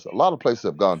floors. A lot of places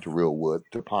have gone to real wood,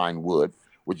 to pine wood,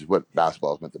 which is what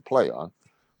basketball is meant to play on.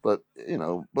 But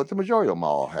the majority of them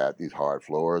all had these hard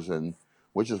floors, and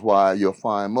which is why you'll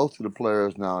find most of the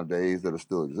players nowadays that are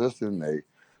still existing,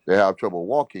 they have trouble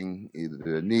walking. Either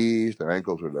their knees, their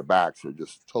ankles, or their backs are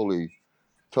just totally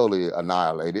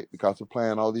annihilated because of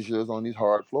playing all these years on these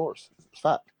hard floors. It's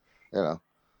fact, and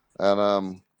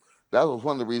that was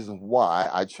one of the reasons why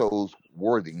I chose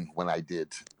Worthing when I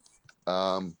did.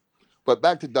 But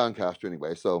back to Doncaster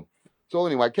anyway. So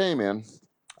anyway, I came in.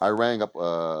 I rang up.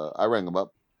 I rang them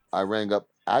up. I rang up.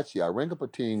 Actually, I rang up a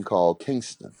team called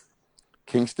Kingston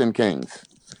Kings.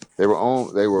 They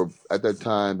were at that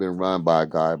time being run by a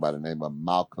guy by the name of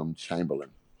Malcolm Chamberlain,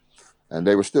 and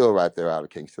they were still right there out of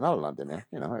Kingston, out of London. There,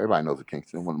 everybody knows of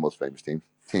Kingston, one of the most famous teams.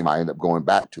 Team I ended up going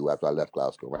back to after I left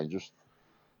Glasgow Rangers,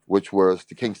 which was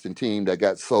the Kingston team that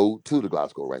got sold to the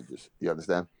Glasgow Rangers. You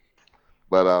understand?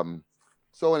 But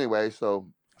so anyway, so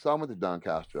I went to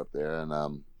Doncaster up there,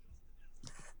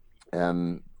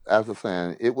 and as I was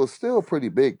saying, it was still pretty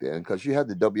big then because you had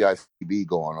the WICB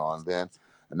going on then,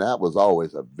 and that was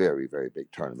always a very, very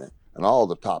big tournament. And all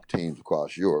the top teams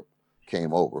across Europe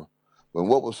came over. But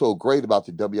what was so great about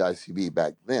the WICB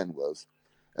back then was,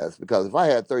 because if I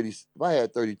had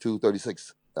 32,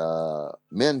 36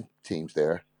 men teams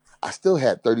there, I still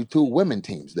had 32 women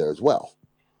teams there as well.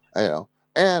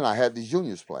 And I had these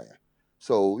juniors playing.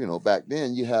 So, back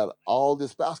then you had all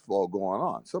this basketball going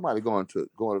on. Somebody going up to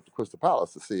Crystal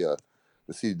Palace to see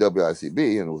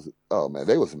WICB, and it was, oh man,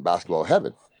 they was in basketball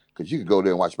heaven because you could go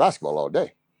there and watch basketball all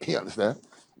day. You understand?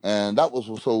 And that was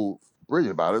what's so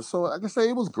brilliant about it. So I can say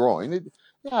it was growing. It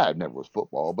never was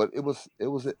football, but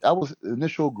that was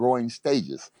initial growing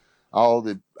stages.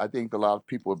 I think a lot of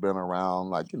people have been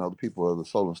around, like the people of the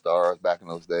Southern Stars back in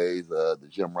those days, the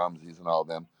Jim Rumseys and all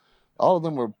them. All of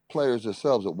them were players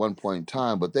themselves at one point in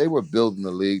time, but they were building the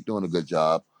league, doing a good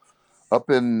job. Up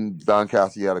in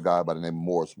Doncaster, you had a guy by the name of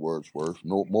Morris Wordsworth.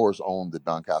 Morris owned the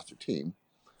Doncaster team.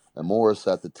 And Morris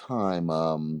at the time,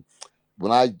 the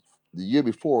year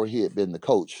before, he had been the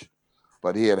coach,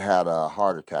 but he had a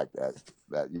heart attack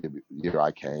that year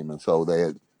I came. And so they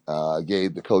had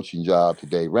gave the coaching job to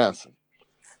Dave Ransom.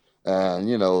 And,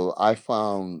 I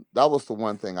found, that was the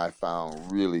one thing I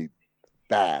found really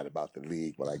bad about the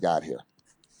league when I got here.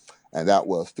 And that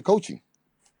was the coaching.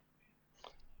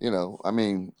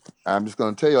 I'm just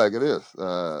going to tell you like it is.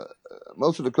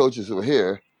 Most of the coaches who are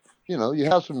here, you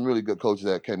have some really good coaches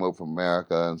that came over from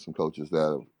America and some coaches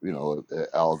that,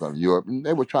 all gone to Europe, and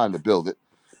they were trying to build it,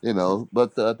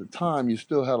 But at the time, you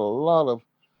still had a lot of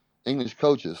English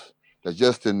coaches that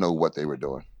just didn't know what they were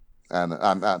doing. And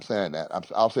I'm saying that.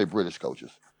 I'll say British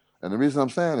coaches. And the reason I'm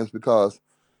saying is because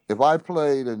if I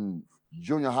played in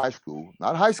junior high school,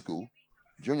 not high school,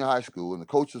 junior high school, and the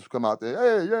coaches come out there,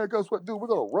 hey, yeah, guess what, dude? We're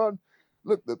going to run.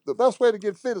 Look, the best way to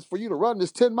get fit is for you to run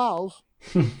this 10 miles.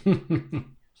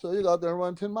 So you go out there and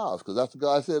run 10 miles because that's the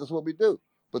guy said that's what we do.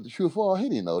 But the truth was, he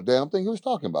didn't know a damn thing he was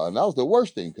talking about. And that was the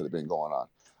worst thing could have been going on.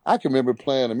 I can remember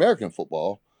playing American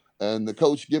football and the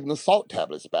coach giving us salt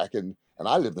tablets back. And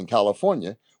I lived in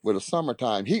California where the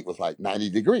summertime heat was like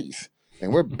 90 degrees.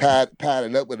 And we're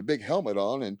padded up with a big helmet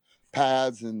on and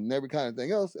pads and every kind of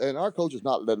thing else. And our coach is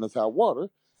not letting us have water.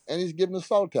 And he's giving us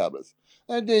salt tablets.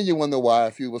 And then you wonder why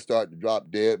a few will start to drop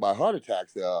dead by heart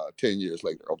attacks 10 years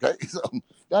later. Okay, so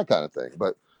that kind of thing.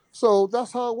 But so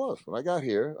that's how it was when I got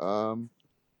here.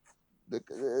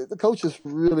 The coaches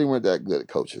really weren't that good at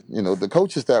coaching. The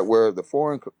coaches the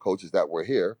foreign coaches that were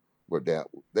here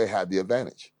they had the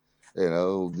advantage.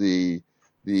 The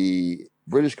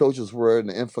British coaches were in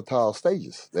the infantile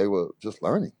stages. They were just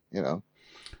learning.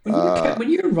 When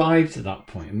you arrived at that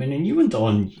point, and you went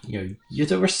on, you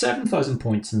had over 7,000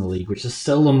 points in the league, which is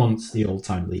still amongst the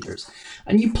all-time leaders,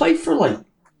 and you played for like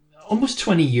almost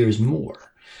 20 years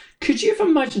more. Could you have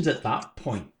imagined at that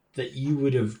point that you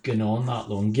would have gone on that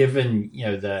long, given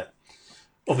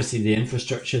obviously the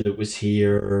infrastructure that was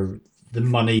here, the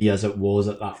money as it was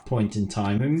at that point in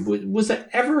time? And was it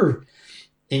ever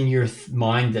in your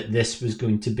mind that this was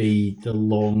going to be the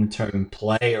long-term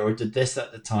play, or did this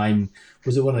at the time,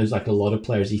 was it one of those, like a lot of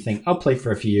players, you think, I'll play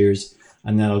for a few years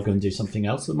and then I'll go and do something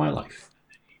else with my life?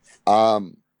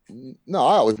 No,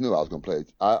 I always knew I was going to play.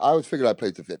 I always figured I'd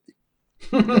play to 50.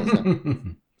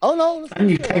 Oh, no.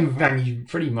 And you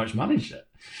pretty much managed it.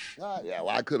 Yeah, well,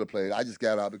 I could have played. I just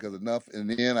got out because enough. In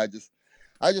the end, I just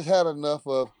had enough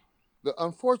of.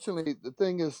 Unfortunately, the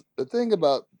thing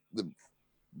about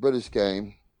British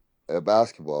game at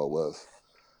basketball was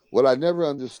what I never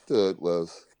understood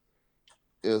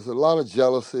is a lot of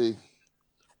jealousy,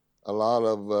 a lot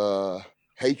of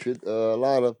hatred, a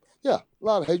lot of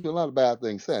hatred, a lot of bad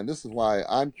things said. And this is why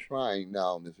I'm trying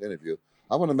now in this interview.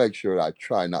 I want to make sure that I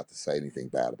try not to say anything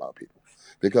bad about people,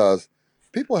 because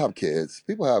people have kids,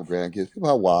 people have grandkids, people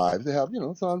have wives, they have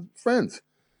some friends.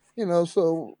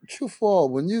 So true fall,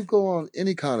 when you go on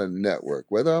any kind of network,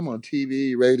 whether I'm on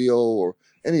TV, radio, or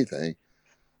anything,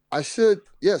 I should,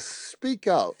 yes, speak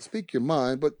out, speak your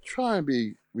mind, but try and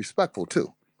be respectful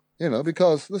too.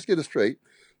 Because let's get it straight.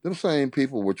 Them same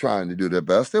people were trying to do their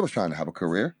best. They was trying to have a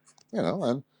career,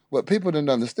 and what people didn't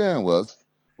understand was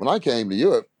when I came to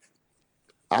Europe,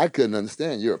 I couldn't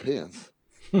understand Europeans.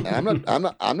 And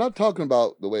I'm not talking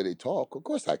about the way they talk. Of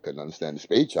course I couldn't understand the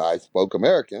speech. I spoke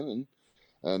American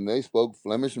and they spoke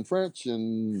Flemish and French,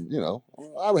 and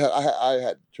I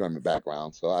had German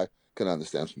background, so I could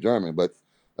understand some German, but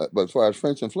as far as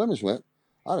French and Flemish went,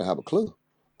 I didn't have a clue.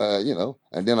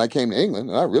 And then I came to England,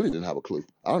 and I really didn't have a clue.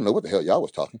 I don't know what the hell y'all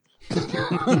was talking.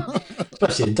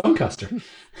 Especially in Doncaster.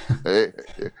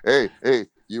 Hey,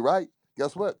 you're right.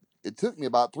 Guess what? It took me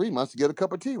about 3 months to get a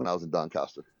cup of tea when I was in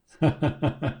Doncaster.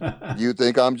 You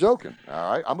think I'm joking?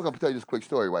 All right, I'm going to tell you this quick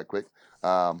story right quick.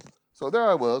 So there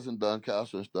I was in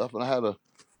Doncaster and stuff, and I had a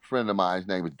friend of mine. His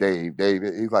name was Dave. Dave,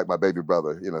 he's like my baby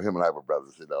brother. Him and I were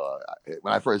brothers.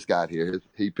 When I first got here,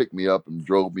 he picked me up and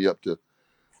drove me up to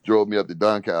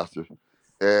Doncaster,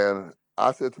 and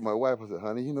I said to my wife, I said,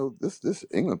 "Honey, this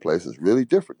England place is really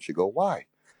different." She go, "Why?"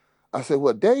 I said,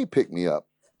 "Well, Dave picked me up,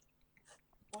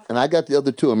 and I got the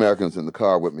other two Americans in the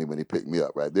car with me when he picked me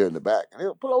up, right there in the back, and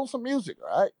they put on some music,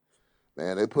 all right?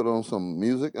 Man, they put on some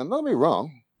music, and don't get me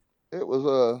wrong, it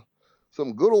was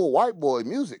some good old white boy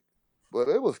music, but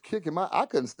it was kicking I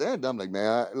couldn't stand it. I'm like,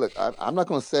 man, I'm not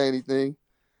going to say anything."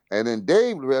 And then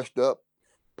Dave rushed up,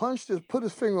 put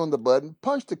his finger on the button,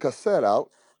 punched the cassette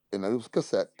out, and it was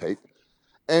cassette tape,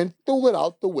 and threw it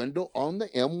out the window on the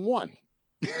M1.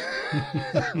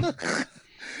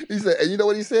 He said, and you know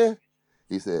what he said?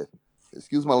 He said,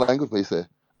 excuse my language, but he said,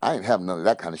 "I ain't having none of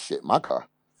that kind of shit in my car."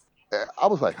 And I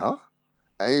was like, huh?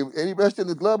 And he rushed in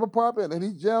the glove compartment, and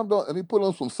he jammed on, and he put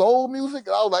on some soul music,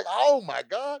 and I was like, oh my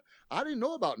God, I didn't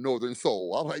know about Northern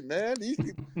Soul. I was like, man,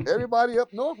 everybody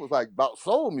up north was like about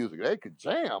soul music. They could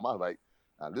jam. I was like,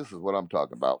 now this is what I'm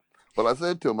talking about. But I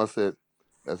said to him, I said,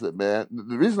 man,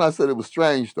 the reason I said it was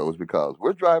strange though is because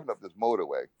we're driving up this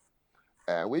motorway,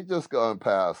 and we just gone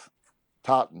past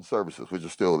Totten Services, which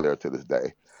is still there to this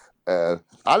day. And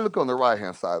I look on the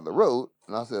right-hand side of the road,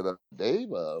 and I said, Dave,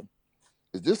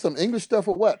 is this some English stuff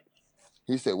or what?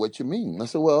 He said, "What you mean?" I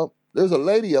said, "Well, there's a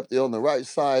lady up there on the right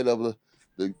side of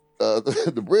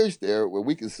the bridge there where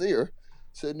we can see her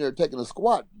sitting there taking a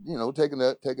squat,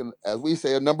 taking as we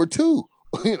say a number two."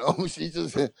 She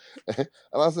just, and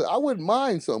I said, "I wouldn't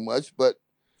mind so much, but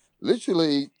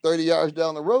literally 30 yards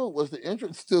down the road was the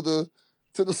entrance to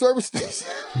the service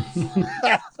station."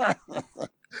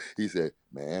 He said,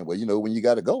 "Man, well, when you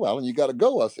got to go, Alan, you got to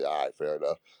go." I said, "All right, fair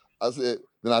enough." I said,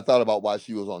 then I thought about why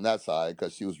she was on that side,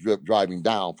 because she was driving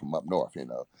down from up north,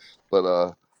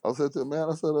 But I said to him, man,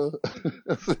 I said,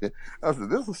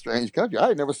 this is a strange country. I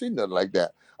ain't never seen nothing like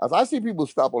that. I see people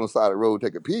stop on the side of the road,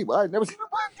 take a pee, but I ain't never seen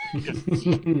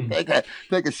nobody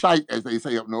take a shite, as they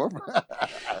say up north.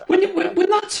 when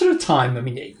that sort of time, I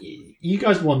mean, you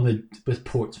guys won with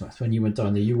Portsmouth when you went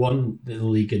down there. You won the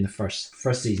league in the first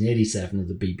season, 87 of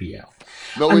the BBL.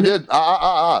 No, we did.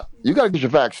 You got to get your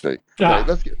facts straight. Okay,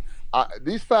 let's get.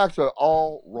 These facts are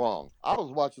all wrong. I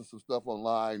was watching some stuff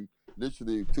online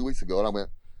literally 2 weeks ago, and I went,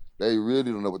 they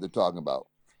really don't know what they're talking about.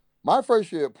 My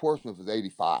first year at Portsmouth was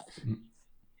 85.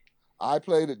 I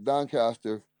played at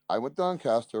Doncaster. I went to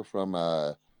Doncaster from,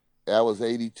 I was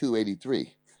 82,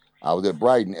 83. I was at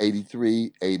Brighton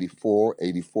 83, 84,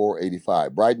 84,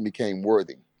 85. Brighton became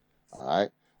Worthing. All right.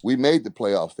 We made the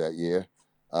playoffs that year.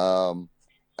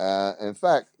 In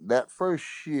fact, my first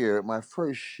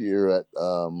year at,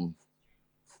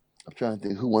 I'm trying to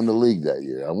think who won the league that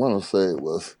year. I want to say it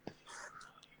was,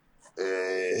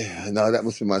 no, that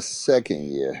must be my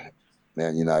second year.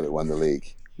 Man United won the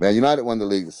league. Man United won the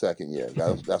league the second year.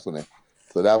 That's when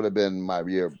so that would have been my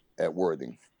year at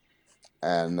Worthing.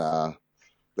 And I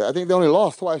think they only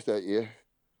lost twice that year.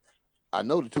 I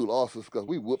know the two losses because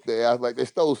we whooped their ass like they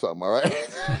stole something, all right?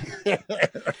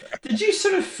 Did you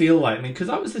sort of feel like, I mean, because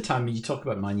that was the time when you talk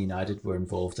about Man United were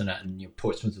involved in it, and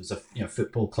Portsmouth was a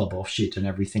football club offshoot and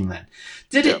everything then.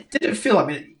 Did it feel like, I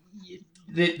mean,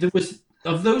 there was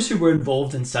of those who were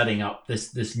involved in setting up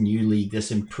this new league,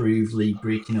 this improved league,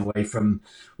 breaking away from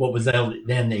what was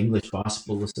then the English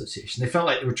Basketball Association, they felt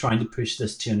like they were trying to push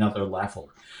this to another level.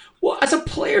 Well, as a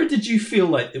player, did you feel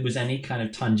like there was any kind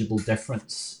of tangible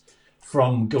difference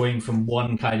from going from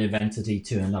one kind of entity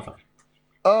to another?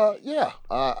 Yeah.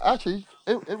 Actually,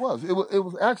 it was. It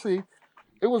was actually.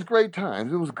 It was great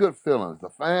times. It was good feelings. The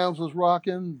fans was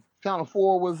rocking. Channel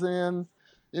Four was in.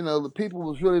 You know, the people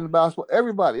was really in the basketball.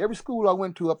 Everybody, every school I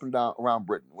went to up and down around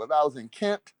Britain, whether I was in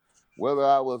Kent, whether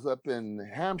I was up in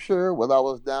Hampshire, whether I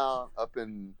was down up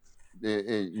in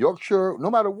Yorkshire,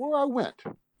 no matter where I went,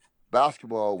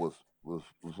 basketball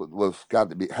was got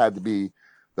to be had to be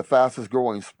the fastest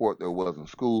growing sport there was in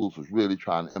schools. Was really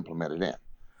trying to implement it in.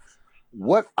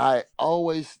 What I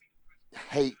always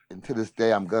hate, and to this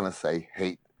day I'm gonna say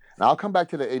hate. Now I'll come back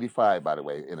to the '85, by the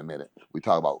way, in a minute. We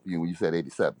talk about you when you said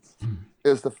 '87.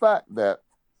 Is the fact that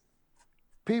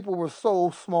people were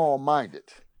so small-minded.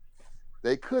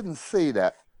 They couldn't see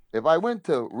that if I went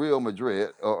to Real Madrid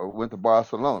or went to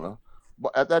Barcelona,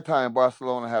 at that time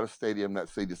Barcelona had a stadium that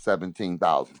seated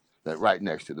 17,000, that right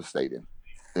next to the stadium.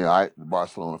 You know, the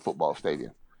Barcelona football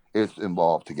stadium. It's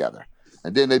involved together.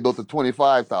 And then they built a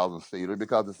 25,000 seater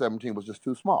because the 17 was just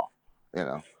too small, you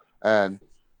know. And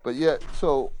but yet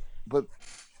but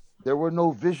there were no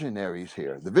visionaries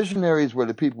here. The visionaries were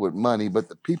the people with money, but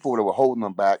the people that were holding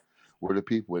them back were the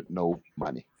people with no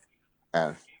money.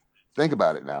 And think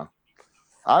about it now.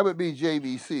 I would be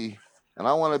JVC, and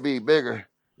I want to be bigger,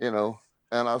 you know.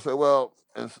 And I said, well,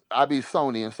 and I be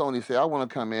Sony, and Sony said, I want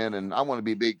to come in and I want to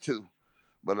be big too.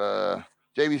 But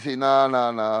JVC,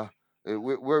 nah.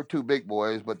 We're two big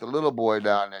boys, but the little boy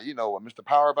down there, you know, Mr.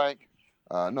 Powerbank.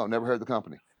 No, never heard the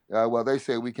company. Well, they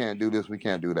say we can't do this, we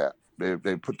can't do that.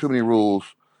 They put too many rules.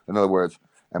 In other words,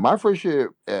 and my first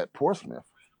year at Portsmouth,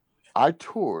 I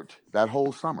toured that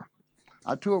whole summer.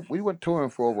 We went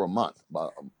touring for over a month,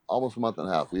 about almost a month and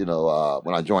a half. You know,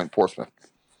 when I joined Portsmouth,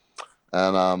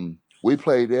 and we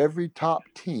played every top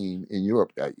team in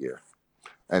Europe that year,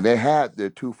 and they had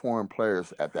their two foreign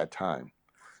players at that time,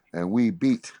 and we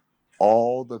beat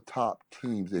all the top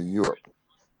teams in Europe.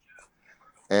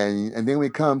 And then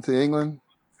we come to England,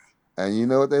 and you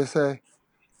know what they say?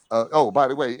 Oh, by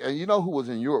the way, and you know who was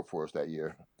in Europe for us that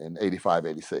year in '85,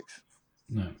 '86?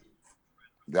 No.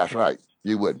 That's right.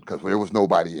 You wouldn't, because there was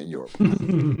nobody in Europe.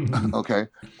 Okay,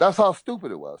 that's how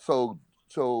stupid it was. So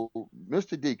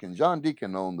Mr. Deacon, John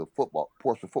Deacon, owned the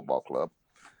Portsmouth Football Club,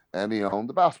 and he owned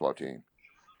the basketball team.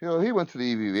 You know, he went to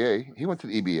the EBA. He went to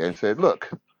the EBA and said, "Look,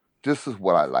 this is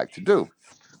what I like to do.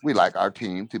 We like our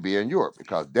team to be in Europe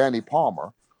because Danny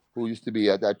Palmer, who used to be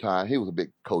at that time, he was a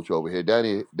big coach over here.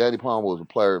 Danny Palmer was a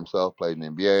player himself, played in the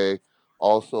NBA,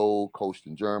 also coached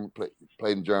in Germany,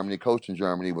 played in Germany, coached in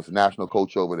Germany, was a national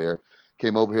coach over there.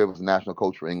 Came over here, was a national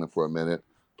coach for England for a minute.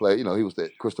 Played, you know, he was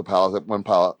at Crystal Palace at one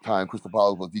time. Crystal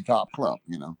Palace was the top club,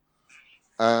 you know.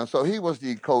 And so he was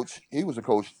the coach. He was the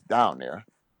coach down there.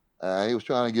 He was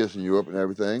trying to get us in Europe and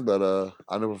everything, but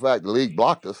I know for a fact the league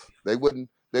blocked us. They wouldn't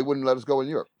let us go in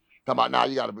Europe. Talking about now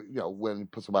you got to win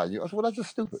and put somebody in Europe. I said, well, that's just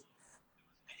stupid.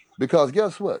 Because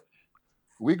guess what?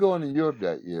 We going in Europe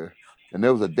that year, and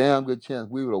there was a damn good chance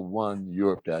we would have won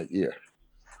Europe that year.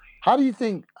 How do you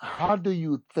think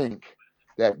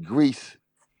that Greece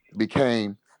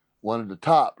became one of the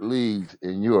top leagues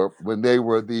in Europe when they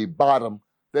were the bottom?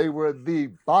 They were the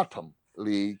bottom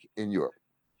league in Europe.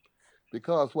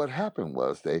 Because what happened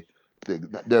was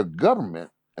their government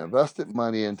invested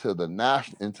money into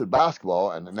into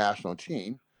basketball and the national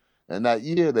team, and that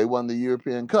year they won the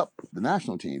European Cup. The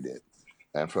national team did,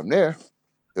 and from there,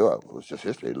 it was just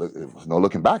history. It was no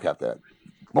looking back after that.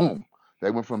 Boom!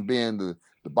 They went from being the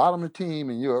bottom of the team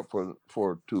in Europe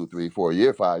for 2, 3, 4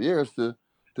 years, 5 years to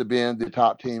being the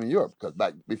top team in Europe. Because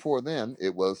back before then,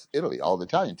 it was Italy. All the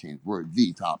Italian teams were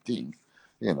the top team,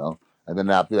 you know. And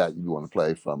then after that, you want to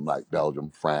play from like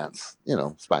Belgium, France, you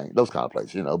know, Spain, those kind of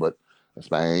places, you know. But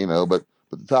Spain, you know, but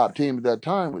the top team at that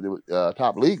time, the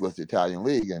top league was the Italian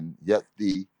league, and yet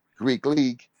the Greek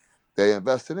league they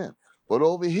invested in. But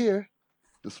over here,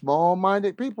 the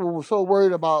small-minded people were so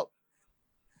worried about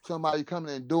somebody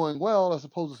coming and doing well, as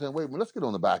opposed to saying, "Wait a minute, let's get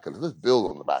on the back of this, let's build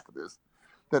on the back of this,"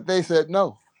 that they said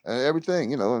no, and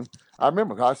everything, you know. And I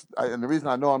remember, and the reason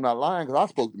I know I'm not lying, because I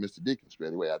spoke to Mr. Deacon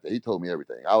straight away after he told me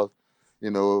everything. I was,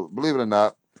 you know, believe it or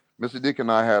not, Mr. Deacon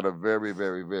and I had a very,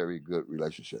 very, very good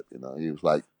relationship. You know, he was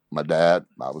like my dad,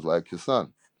 I was like his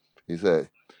son. He said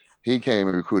he came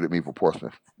and recruited me for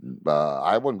Portsmouth.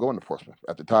 I wasn't going to Portsmouth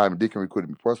at the time. Deacon recruited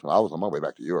me for Portsmouth. I was on my way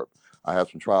back to Europe. I had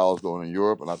some trials going in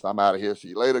Europe, and I said, "I'm out of here. See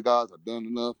you later, guys. I've done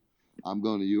enough. I'm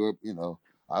going to Europe." You know,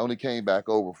 I only came back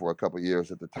over for a couple of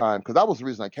years at the time because that was the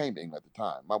reason I came to England at the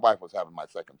time. My wife was having my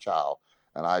second child,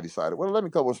 and I decided, well, let me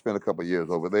go and spend a couple of years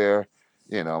over there.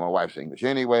 My wife's English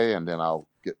anyway, and then I'll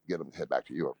get them to head back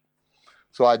to Europe.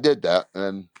 So I did that,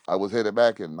 and I was headed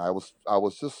back, and I was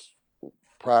just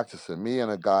practicing. Me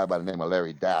and a guy by the name of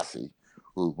Larry Dassey,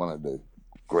 who's one of the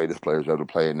greatest players ever to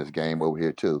play in this game over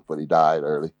here too, but he died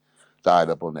early. Died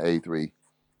up on the A3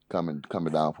 coming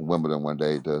down from Wimbledon one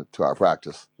day to our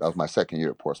practice. That was my second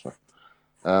year at Portsmouth.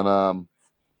 And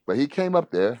but he came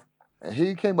up there, and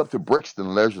he came up to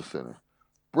Brixton Leisure Center.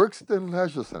 Brixton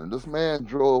Leisure Center. This man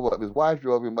drove up. His wife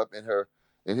drove him up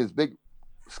in his big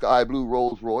sky blue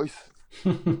Rolls Royce.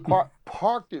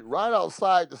 Parked it right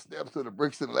outside the steps of the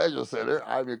Brixton Leisure Center.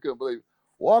 I couldn't believe it.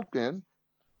 Walked in,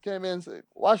 came in, and said,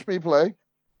 "Watch me play."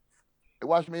 He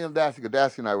watched me and Dassey.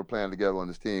 Dassey and I were playing together on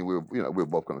this team. We were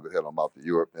both going to head on out to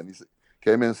Europe. And he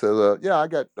came in and said, "Yeah,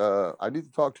 I need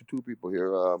to talk to two people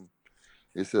here."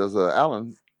 He says,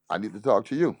 "Alan, I need to talk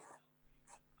to you."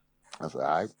 I said, "All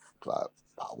right." So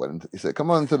he said, "Come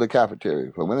on into the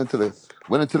cafeteria." So I went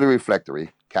into the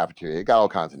refectory cafeteria. It got all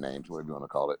kinds of names, whatever you want to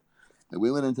call it. And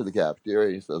we went into the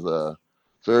cafeteria. He says, "So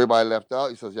everybody left out?"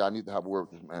 He says, "Yeah, I need to have a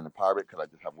word with this man in private. Could I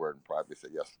just have a word in private?" He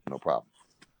said, "Yes, no problem."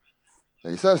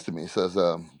 And he says to me,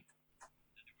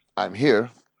 "I'm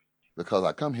here because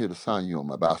I come here to sign you on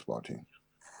my basketball team."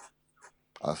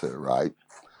 I said, "Right."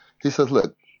 He says,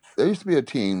 "Look, there used to be a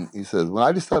team." He says, "When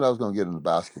I decided I was going to get into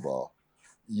basketball,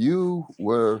 you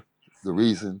were the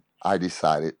reason I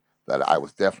decided that I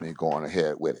was definitely going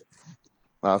ahead with it."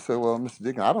 And I said, "Well, Mr.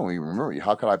 Deacon, I don't even remember you.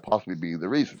 How could I possibly be the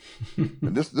reason?"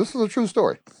 And this is a true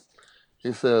story.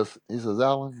 He says,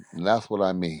 "Alan, and that's what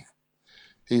I mean."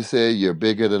 He said, "You're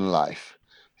bigger than life."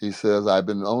 He says, "I've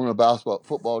been owning a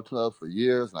football club for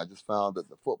years, and I just found that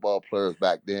the football players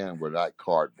back then were like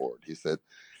cardboard." He said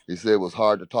it was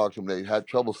hard to talk to them. They had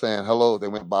trouble saying hello. They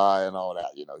went by and all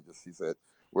that, he said,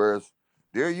 whereas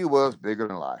there you was bigger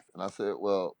than life. And I said,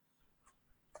 "Well,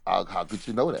 how could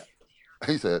you know that?"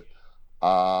 He said,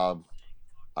 "I'm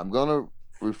going to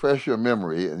refresh your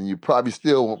memory, and you probably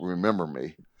still won't remember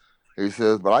me." He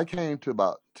says, "But I came to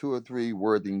about 2 or 3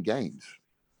 Worthing games."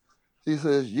 He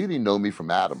says, "You didn't know me from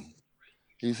Adam."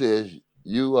 He says,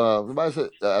 somebody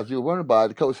said, as you were running by,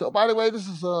 the coach said, "Oh, by the way, this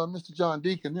is Mr. John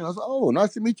Deacon." I said, "Oh,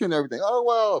 nice to meet you and everything." "Oh,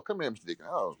 well, come here, Mr. Deacon.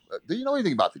 Oh, do you know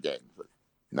anything about the game?" I said,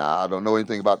 "Nah, I don't know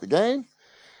anything about the game."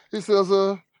 He says,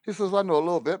 "I know a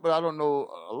little bit, but I don't know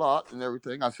a lot and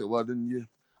everything." I said, "Well, then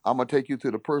I'm going to take you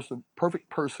to the perfect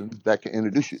person that can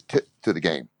introduce you to the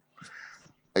game."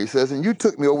 He says, "And you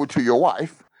took me over to your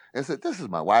wife and said, 'This is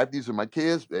my wife. These are my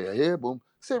kids. They're here. Boom.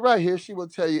 Sit right here. She will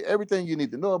tell you everything you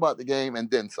need to know about the game and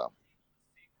then some.'"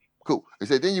 Cool. He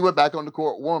said, "Then you went back on the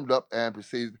court, warmed up, and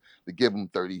proceeded to give them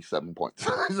 37 points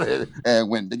and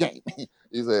win the game."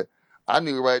 He said, "I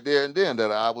knew right there and then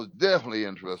that I was definitely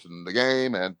interested in the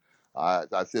game." And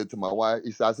I said to my wife,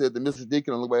 I said to Mrs.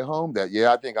 Deacon on the way home that,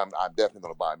 "Yeah, I think I'm definitely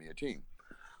going to buy me a team."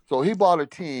 So he bought a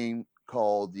team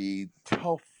called the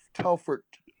Telford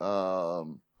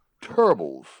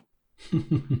Turbles.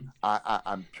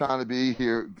 I'm trying to be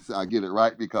here so I get it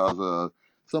right because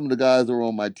some of the guys that were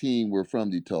on my team were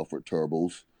from the Telford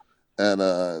Turbles, and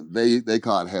they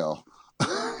caught hell.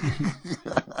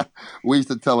 We used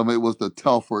to tell them it was the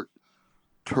Telford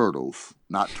Turtles,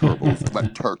 not turtles,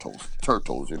 but turtles.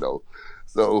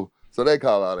 So they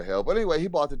call out of hell. But anyway, he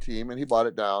bought the team and he bought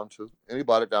it down to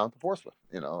Portsmouth.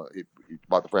 He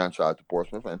bought the franchise to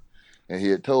Portsmouth, and he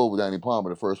had told Danny Palmer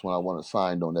the first one I wanted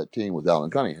signed on that team was Alan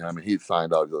Cunningham. I mean, he'd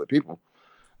signed all these other people.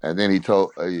 And then he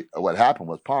told what happened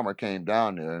was Palmer came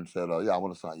down there and said, "Oh yeah, I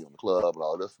want to sign you on the club and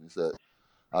all this." And he said,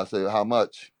 "I said, how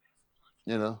much?"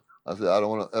 I said, "I don't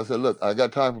want to." I said, "Look, I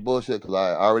got time for bullshit because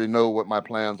I already know what my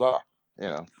plans are."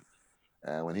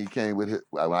 And when I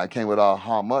came with all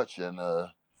how much and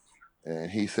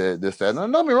he said this, that, and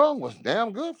don't get me wrong, was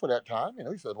damn good for that time.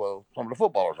 He said, "Well, some of the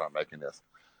footballers aren't making this."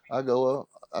 I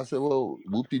said, "Well,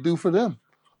 whoop-de-doo for them."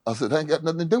 I said, "That ain't got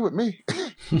nothing to do with me."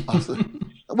 I said,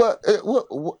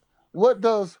 what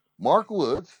does Mark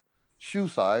Wood's shoe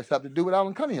size have to do with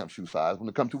Alan Cunningham's shoe size when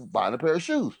it comes to buying a pair of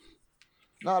shoes?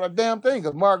 Not a damn thing,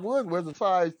 because Mark Wood wears a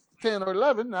size 10 or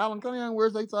 11, and Alan Cunningham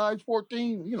wears a size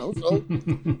 14, so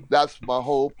that's my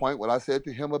whole point. What I said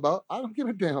to him about, I don't give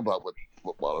a damn about what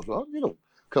footballers are. You don't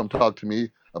come talk to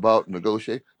me about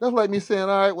negotiate. That's like me saying,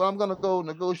 all right, well, I'm going to go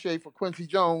negotiate for Quincy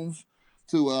Jones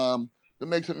to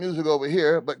make some music over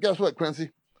here. But guess what,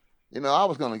 Quincy?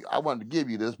 I wanted to give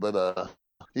you this, but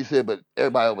he said, but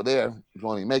everybody over there is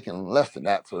only making less than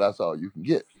that, so that's all you can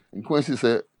get. And Quincy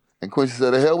said,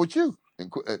 "The hell with you." And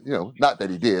not that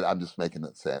he did. I'm just making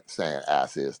it saying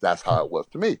as is. That's how it was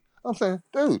to me. I'm saying,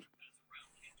 dude,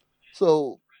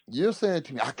 so you're saying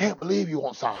to me, I can't believe you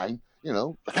won't sign.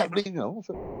 I can't believe, I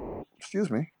said, excuse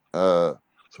me.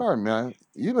 Sorry, man.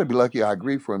 You're going to be lucky I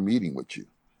agreed for a meeting with you.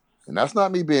 And that's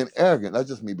not me being arrogant. That's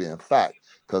just me being fact.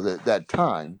 Because at that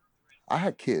time, I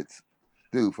had kids.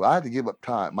 Dude, I had to give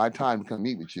up my time to come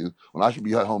meet with you when I should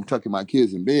be at home tucking my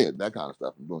kids in bed, that kind of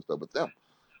stuff, and doing stuff with them.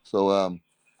 So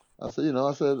I said,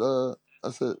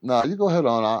 no, you go ahead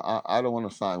on. I don't want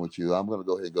to sign with you. I'm going to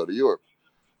go ahead and go to Europe.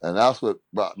 And that's what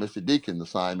brought Mr. Deacon to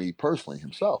sign me personally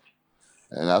himself.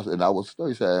 He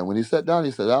said, and when he sat down,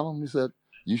 he said, Alan, he said,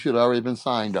 you should have already been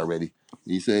signed already.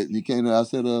 He said, he came to, I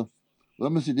said, well,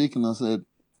 Mr. Deacon, I said,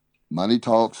 money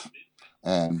talks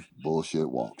and bullshit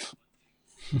walks.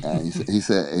 And he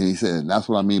said, and that's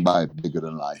what I mean by bigger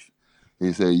than life.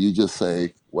 He said, you just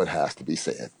say what has to be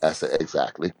said. I said,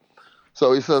 exactly.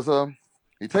 So he says,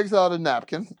 he takes out a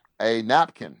napkin, a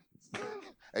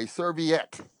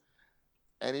serviette,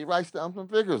 and he writes down some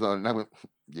figures on it. And I went,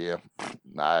 yeah,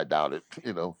 I doubt it.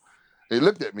 He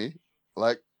looked at me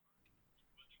like,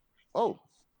 oh,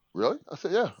 really? I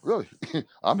said, yeah, really.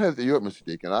 I'm headed to Europe, Mr.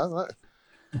 Deacon.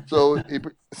 So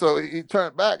he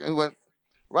turned back and went,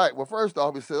 right. Well, first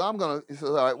off, he says, he says,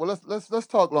 all right, well, let's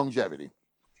talk longevity.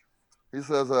 He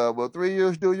says, well, 3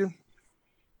 years, do you?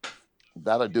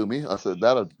 That'll do me. I said,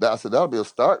 that'll be a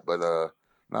start, but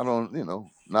not on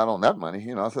that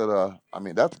money. I said, I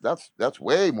mean, that's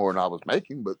way more than I was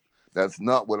making, but that's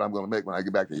not what I'm going to make when I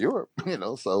get back to Europe.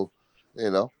 So,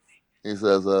 he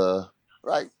says,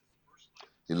 right.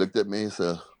 He looked at me and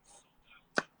said,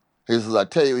 I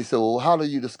tell you, he said, well, how do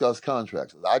you discuss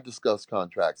contracts? I discuss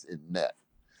contracts in net.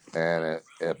 And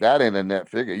if that ain't a net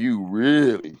figure, you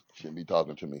really shouldn't be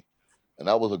talking to me. And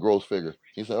that was a gross figure.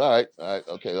 He said, all right,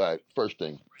 okay, all right. First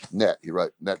thing, net. He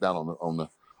write net down on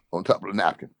top of the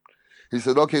napkin. He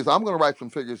said, okay, so I'm going to write some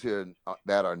figures here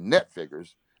that are net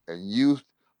figures, and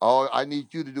all I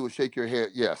need you to do is shake your head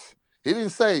yes. He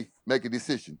didn't say make a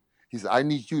decision. He said, I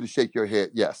need you to shake your head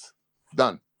yes.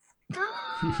 Done.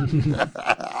 and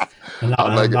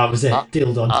that was it.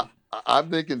 Deal done. I'm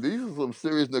thinking these are some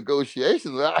serious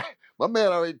negotiations. My man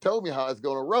already told me how it's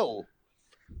going to roll.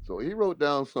 So he wrote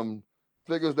down some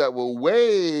figures that were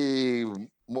way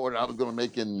more than I was going to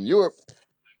make in Europe.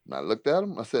 And I looked at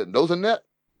him. I said, those are net?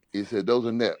 He said, those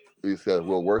are net. He said,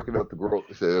 we'll work it up to gross.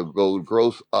 He said, it'll go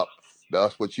gross up.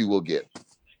 That's what you will get.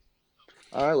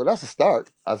 All right, well, that's a start.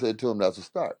 I said to him, that's a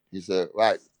start. He said,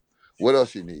 right, what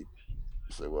else you need?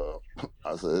 I said, well,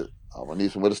 I'm going to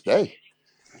need somewhere to stay.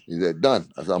 He said, done.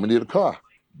 I said, I'm going to need a car.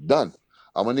 Done.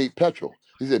 I'm going to need petrol.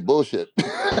 He said, bullshit.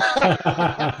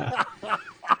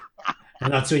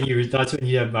 And that's when you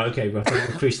okay, we'll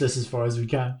push this as far as we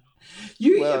can.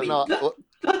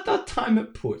 That time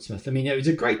at Portsmouth, I mean, it was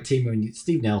a great team. I mean,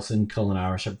 Steve Nelson, Colin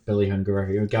Irish, Billy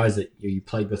Hungar, guys that you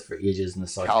played with for ages in the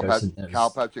South Coast.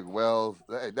 Cal Patrick Wells,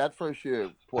 that first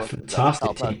year,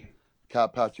 fantastic team. Cal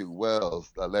Patrick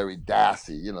Wells, Larry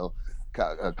Dassey,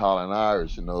 Colin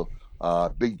Irish,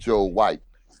 Big Joe White.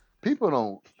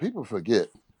 People forget.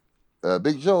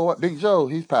 Big Joe,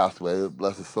 he's passed away,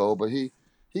 bless his soul, but he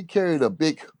carried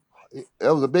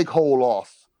there was a big whole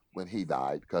loss when he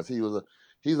died because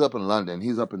he's up in London,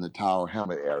 he's up in the Tower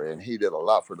Hamlet area, and he did a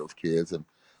lot for those kids. And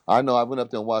I know I went up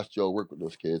there and watched Joe work with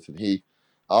those kids, and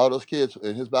all those kids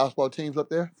in his basketball teams up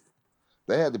there,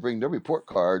 they had to bring their report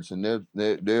cards and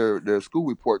their school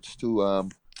reports to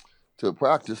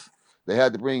practice. They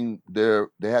had to bring their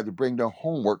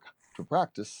homework to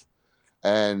practice.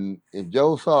 And if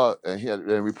Joe saw, he had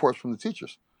reports from the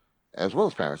teachers as well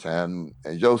as parents, and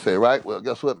Joe said, right, well,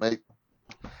 guess what, mate?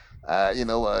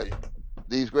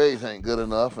 These grades ain't good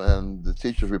enough, and the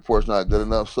teacher's report's not good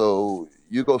enough, so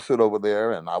you go sit over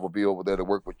there, and I will be over there to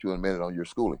work with you in a minute on your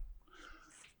schooling.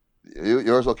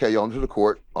 Yours, okay, onto the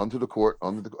court.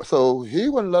 So he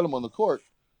wouldn't let them on the court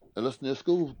unless their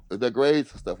school, their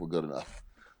grades and stuff were good enough.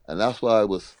 And that's why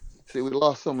we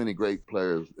lost so many great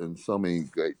players and so many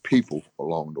great people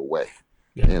along the way.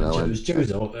 Yeah, Joe's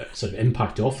sort of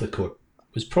impact off the court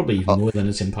was probably even more than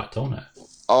his impact on it.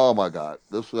 Oh my God!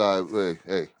 This guy,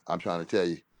 hey, I'm trying to tell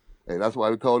you, hey, that's why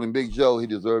we called him Big Joe. He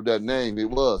deserved that name. It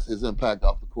was his impact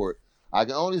off the court. I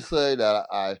can only say that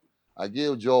I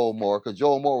give Joel more because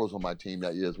Joel Moore was on my team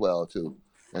that year as well too,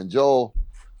 and Joel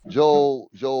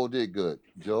did good.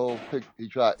 Joel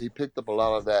picked up a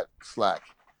lot of that slack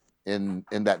in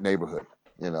that neighborhood,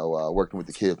 working with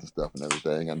the kids and stuff and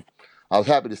everything. And I was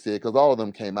happy to see it because all of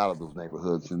them came out of those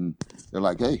neighborhoods and they're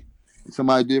like, hey,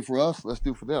 somebody did for us, let's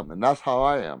do for them. And that's how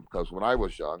I am, because when I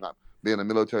was young, being a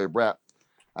military brat,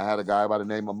 I had a guy by the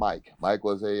name of Mike. Mike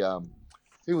was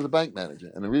He was a bank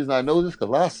manager. And the reason I know this, because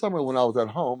last summer when I was at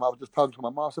home, I was just talking to my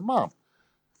mom. I said, Mom,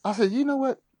 I said, you know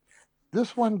what?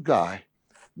 This one guy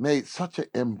made such an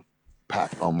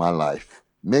impact on my life.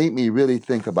 Made me really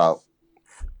think about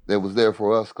that was there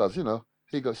for us because,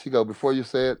 she go, before you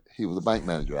say it, he was a bank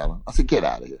manager, Alan. I said, get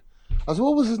out of here. I said,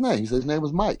 what was his name? He said, his name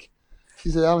was Mike. She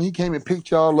said, Alan, he came and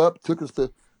picked y'all up, took us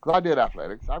to, because I did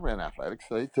athletics. I ran athletics.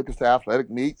 So he took us to athletic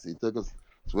meets. He took us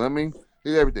swimming.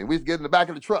 He did everything. We used to get in the back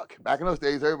of the truck. Back in those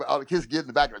days, all the kids get in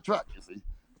the back of the truck, you see.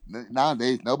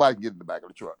 Nowadays, nobody can get in the back of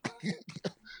the truck.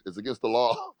 It's against the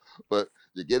law. But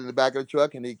you get in the back of the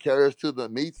truck and he carries us to the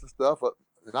meets and stuff.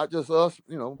 Not just us,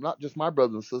 not just my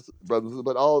brothers and sisters,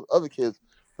 but all other kids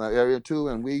in that area too.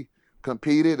 And we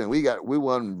competed and we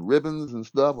won ribbons and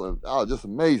stuff. And, just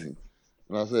amazing.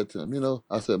 And I said to him,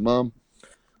 I said, Mom,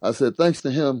 I said, thanks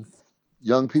to him,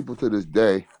 young people to this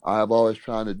day, I have always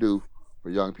trying to do for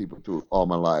young people through all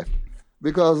my life.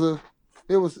 Because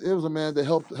it was a man that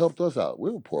helped us out.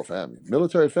 We were a poor family.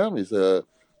 Military families,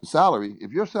 salary,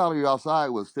 if your salary outside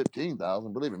was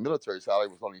 $15,000, believe me, military salary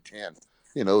was only 10.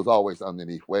 It was always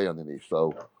underneath, way underneath.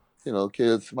 So,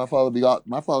 kids, my father be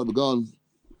gone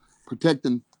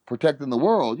protecting the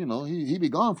world. He be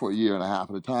gone for a year and a half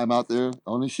at a time out there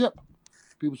on his ship.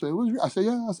 People say, I say,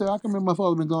 yeah. I say, I can remember my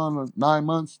father been gone 9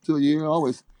 months to a year.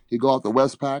 Always, he'd go out the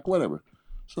Westpac, whatever.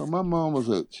 So my mom was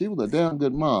a damn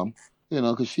good mom,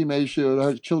 because she made sure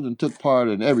her children took part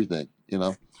in everything,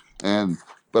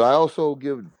 but I also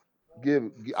give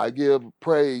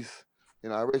praise,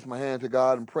 I raise my hand to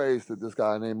God and praise to this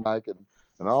guy named Mike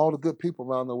and all the good people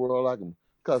around the world like him.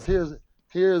 Because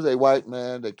here's a white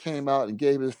man that came out and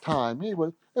gave his time. It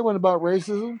wasn't about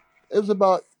racism. It was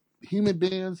about human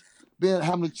beings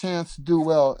having a chance to do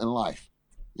well in life,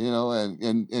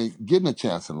 and getting a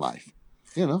chance in life.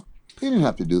 He didn't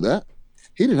have to do that.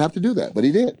 He didn't have to do that, but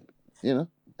he did.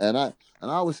 And I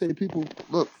always say to people,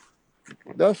 look,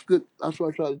 that's good. That's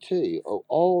what I try to tell you.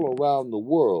 All around the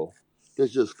world,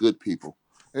 there's just good people.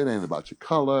 It ain't about your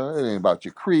color. It ain't about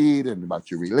your creed. It ain't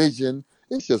about your religion.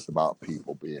 It's just about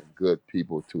people being good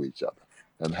people to each other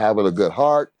and having a good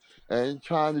heart and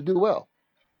trying to do well.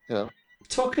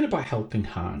 Talking about helping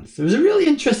hands, there was a really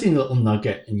interesting little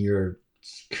nugget in your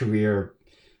career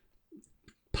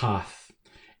path.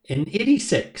 In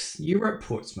 '86, you were at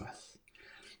Portsmouth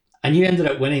and you ended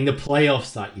up winning the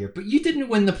playoffs that year, but you didn't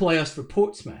win the playoffs for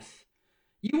Portsmouth.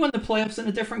 You won the playoffs in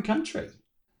a different country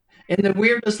in the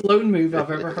weirdest loan move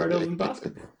I've ever heard of in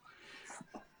basketball.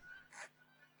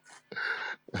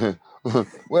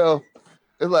 Well,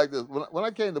 it's like this. When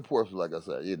I came to Portsmouth, like I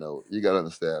said, you got to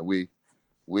understand, we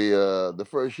the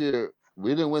first year, we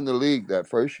didn't win the league that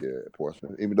first year at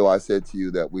Portsmouth, even though I said to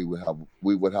you that we would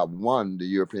have won the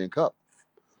European Cup.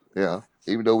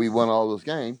 Even though we won all those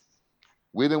games,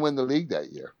 we didn't win the league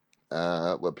that year.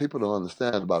 What people don't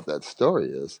understand about that story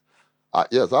is, I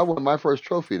won my first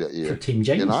trophy that year for Team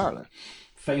Jameson in Ireland.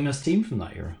 Famous team from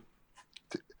that era.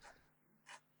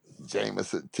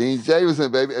 Team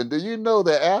Jameson, baby. And do you know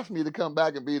they asked me to come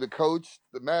back and be the coach,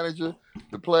 the manager,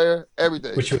 the player,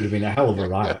 everything? Which would have been a hell of a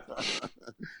riot.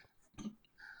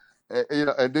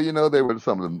 And do you know they were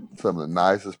some of the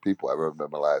nicest people I ever met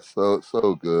in my life.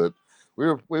 So good.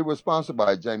 We were sponsored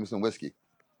by Jameson Whiskey,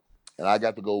 and I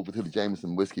got to go over to the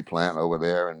Jameson Whiskey plant over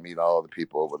there and meet all the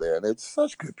people over there. And it's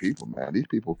such good people, man. These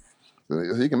people,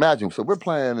 you can imagine. So we're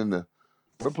playing in the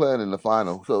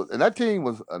final. So and that team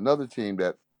was another team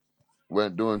that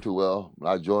weren't doing too well.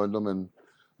 I joined them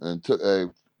and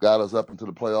got us up into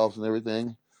the playoffs and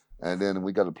everything. And then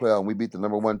we got to playoff and we beat the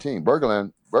number one team.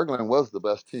 Bergland was the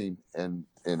best team in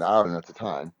Ireland at the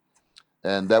time.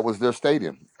 And that was their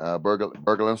stadium,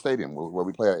 Bergland Stadium, where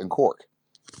we play in Cork.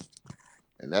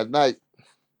 And that night,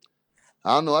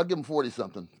 I don't know, I'd give them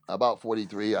 40-something, about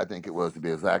 43, I think it was to be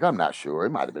exact. I'm not sure.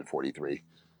 It might have been 43.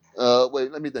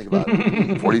 Wait, let me think about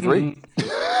it. 43?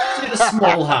 A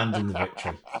small hand in the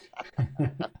victory.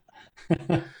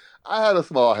 I had a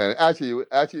small hand. Actually,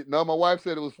 no, my wife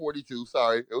said it was 42.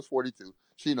 Sorry, it was 42.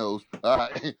 She knows.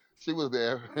 She was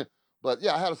there. But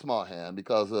yeah, I had a small hand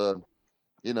because, I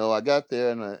got there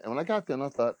and when I got there, I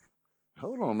thought,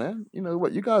 hold on, man. You know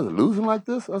what? You guys are losing like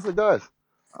this? I said, guys,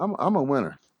 I'm a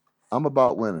winner. I'm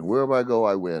about winning. Wherever I go,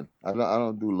 I win. I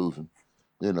don't do losing.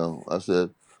 I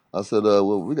said,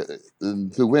 well, we got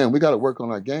to win. We got to work on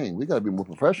our game. We got to be more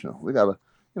professional. We got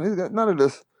to, none of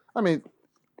this. I mean,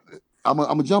 I'm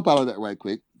gonna jump out of that right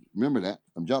quick. Remember that.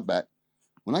 I'm jump back.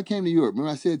 When I came to Europe,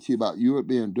 remember I said to you about Europe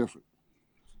being different.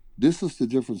 This is the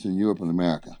difference in Europe and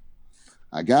America.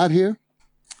 I got here.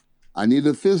 I needed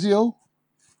a physio.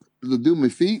 to do my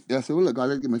feet. I said, well, look, I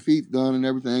like to get my feet done and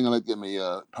everything. I like to get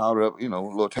my powder up, a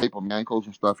little tape on my ankles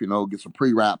and stuff, get some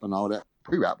pre-wrap and all that.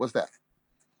 Pre-wrap, what's that?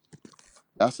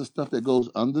 That's the stuff that goes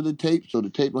under the tape, so the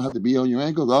tape don't have to be on your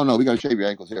ankles. Oh, no, we got to shave your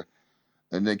ankles here.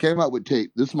 And they came out with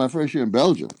tape. This is my first year in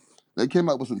Belgium. They came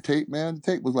out with some tape, man. The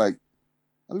tape was like,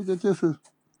 I looked at this as,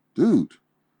 dude,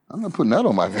 I'm not putting that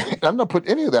on my face. I'm not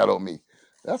putting any of that on me.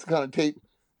 That's the kind of tape.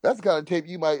 That's the kind of tape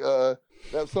you might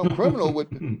that some criminal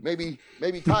would maybe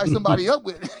tie somebody up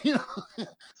with.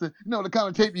 So, the kind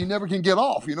of tape you never can get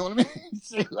off. You know what I mean?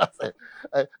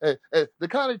 The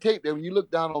kind of tape that when you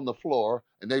look down on the floor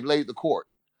and they've laid the court,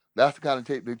 that's the kind of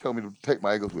tape they told me to take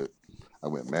my ankles with. I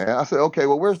went, man. I said, okay,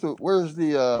 well, where's the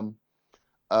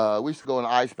we used to go in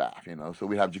an ice bath, so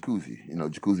we have jacuzzi,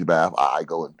 jacuzzi bath. I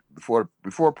go in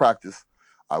before practice.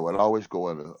 I would always go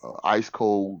in an ice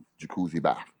cold jacuzzi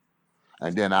bath.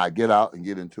 And then I'd get out and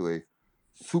get into a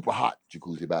super hot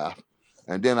jacuzzi bath.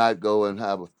 And then I'd go and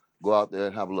go out there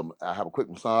and have a quick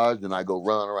massage. Then I'd go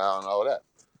run around and all that.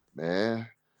 Man,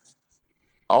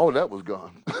 all of that was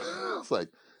gone. It's like,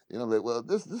 well,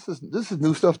 this is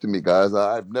new stuff to me, guys.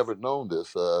 I've never known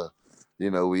this.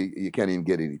 You can't even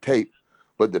get any tape.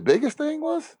 But the biggest thing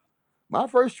was my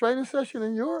first training session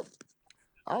in Europe.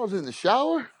 I was in the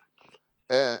shower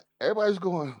and everybody's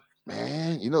going,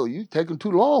 man, you taking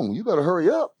too long. You better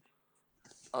hurry up.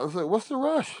 I was like, what's the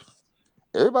rush?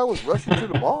 Everybody was rushing to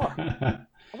the bar.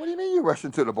 What do you mean you're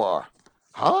rushing to the bar?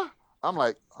 Huh? I'm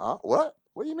like, huh? What?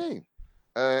 What do you mean?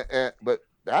 But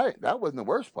that wasn't the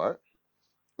worst part.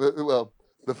 Well,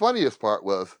 the funniest part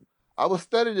was I was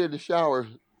standing in the shower,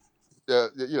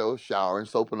 showering,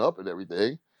 soaping up and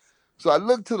everything. So I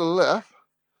looked to the left,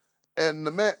 and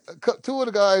two of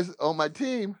the guys on my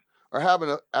team are having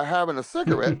a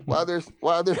cigarette while they're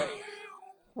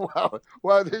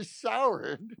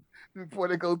showering before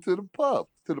they go to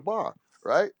the bar,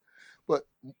 right? But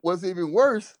what's even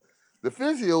worse, the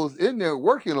physio's in there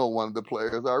working on one of the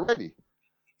players already,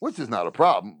 which is not a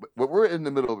problem. But we're in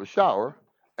the middle of a shower,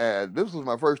 and this was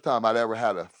my first time I'd ever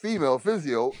had a female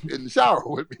physio in the shower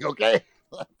with me. Okay,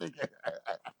 I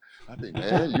think,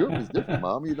 man, Europe is different,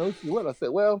 Mom. See what I said?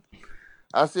 Well,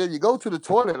 I said, you go to the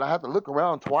toilet, and I have to look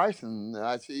around twice, and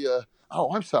I see,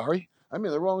 oh, I'm sorry. I'm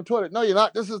in the wrong toilet. No, you're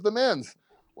not. This is the men's.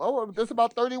 Well, there's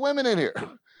about 30 women in here.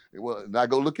 Well, and I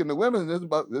go look in the women, and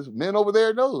there's men over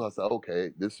there. No, I said,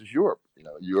 okay, this is Europe.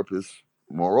 Europe is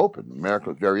more open. America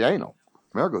is very anal.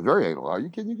 Are you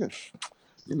kidding?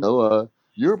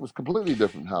 Europe was completely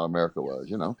different how America was.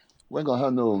 We ain't gonna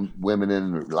have no women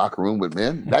in the locker room with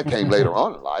men. That came later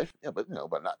on in life. Yeah, but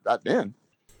not then.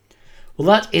 Well,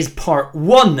 that is part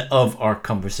one of our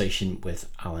conversation with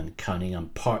Alan Cunningham.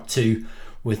 Part two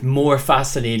with more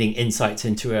fascinating insights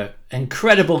into an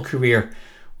incredible career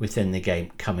within the game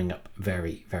coming up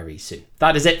very, very soon.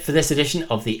 That is it for this edition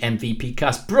of the MVP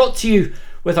Cast, brought to you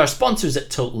with our sponsors at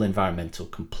Total Environmental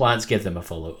Compliance. Give them a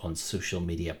follow on social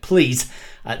media, please,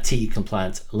 at TE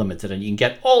Compliance Limited. And you can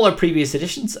get all our previous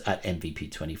editions at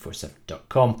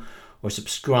mvp247.com or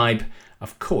subscribe,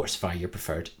 of course, via your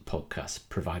preferred podcast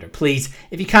provider. Please,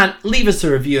 if you can't, leave us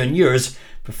a review on yours,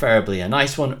 preferably a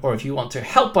nice one, or if you want to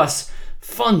help us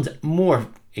fund more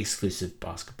exclusive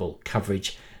basketball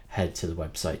coverage, head to the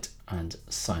website and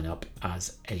sign up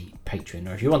as a patron.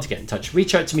 Or if you want to get in touch,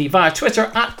 reach out to me via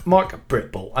Twitter at Mark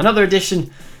Britball. Another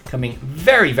edition coming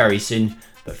very, very soon.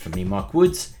 But for me, Mark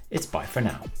Woods, it's bye for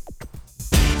now.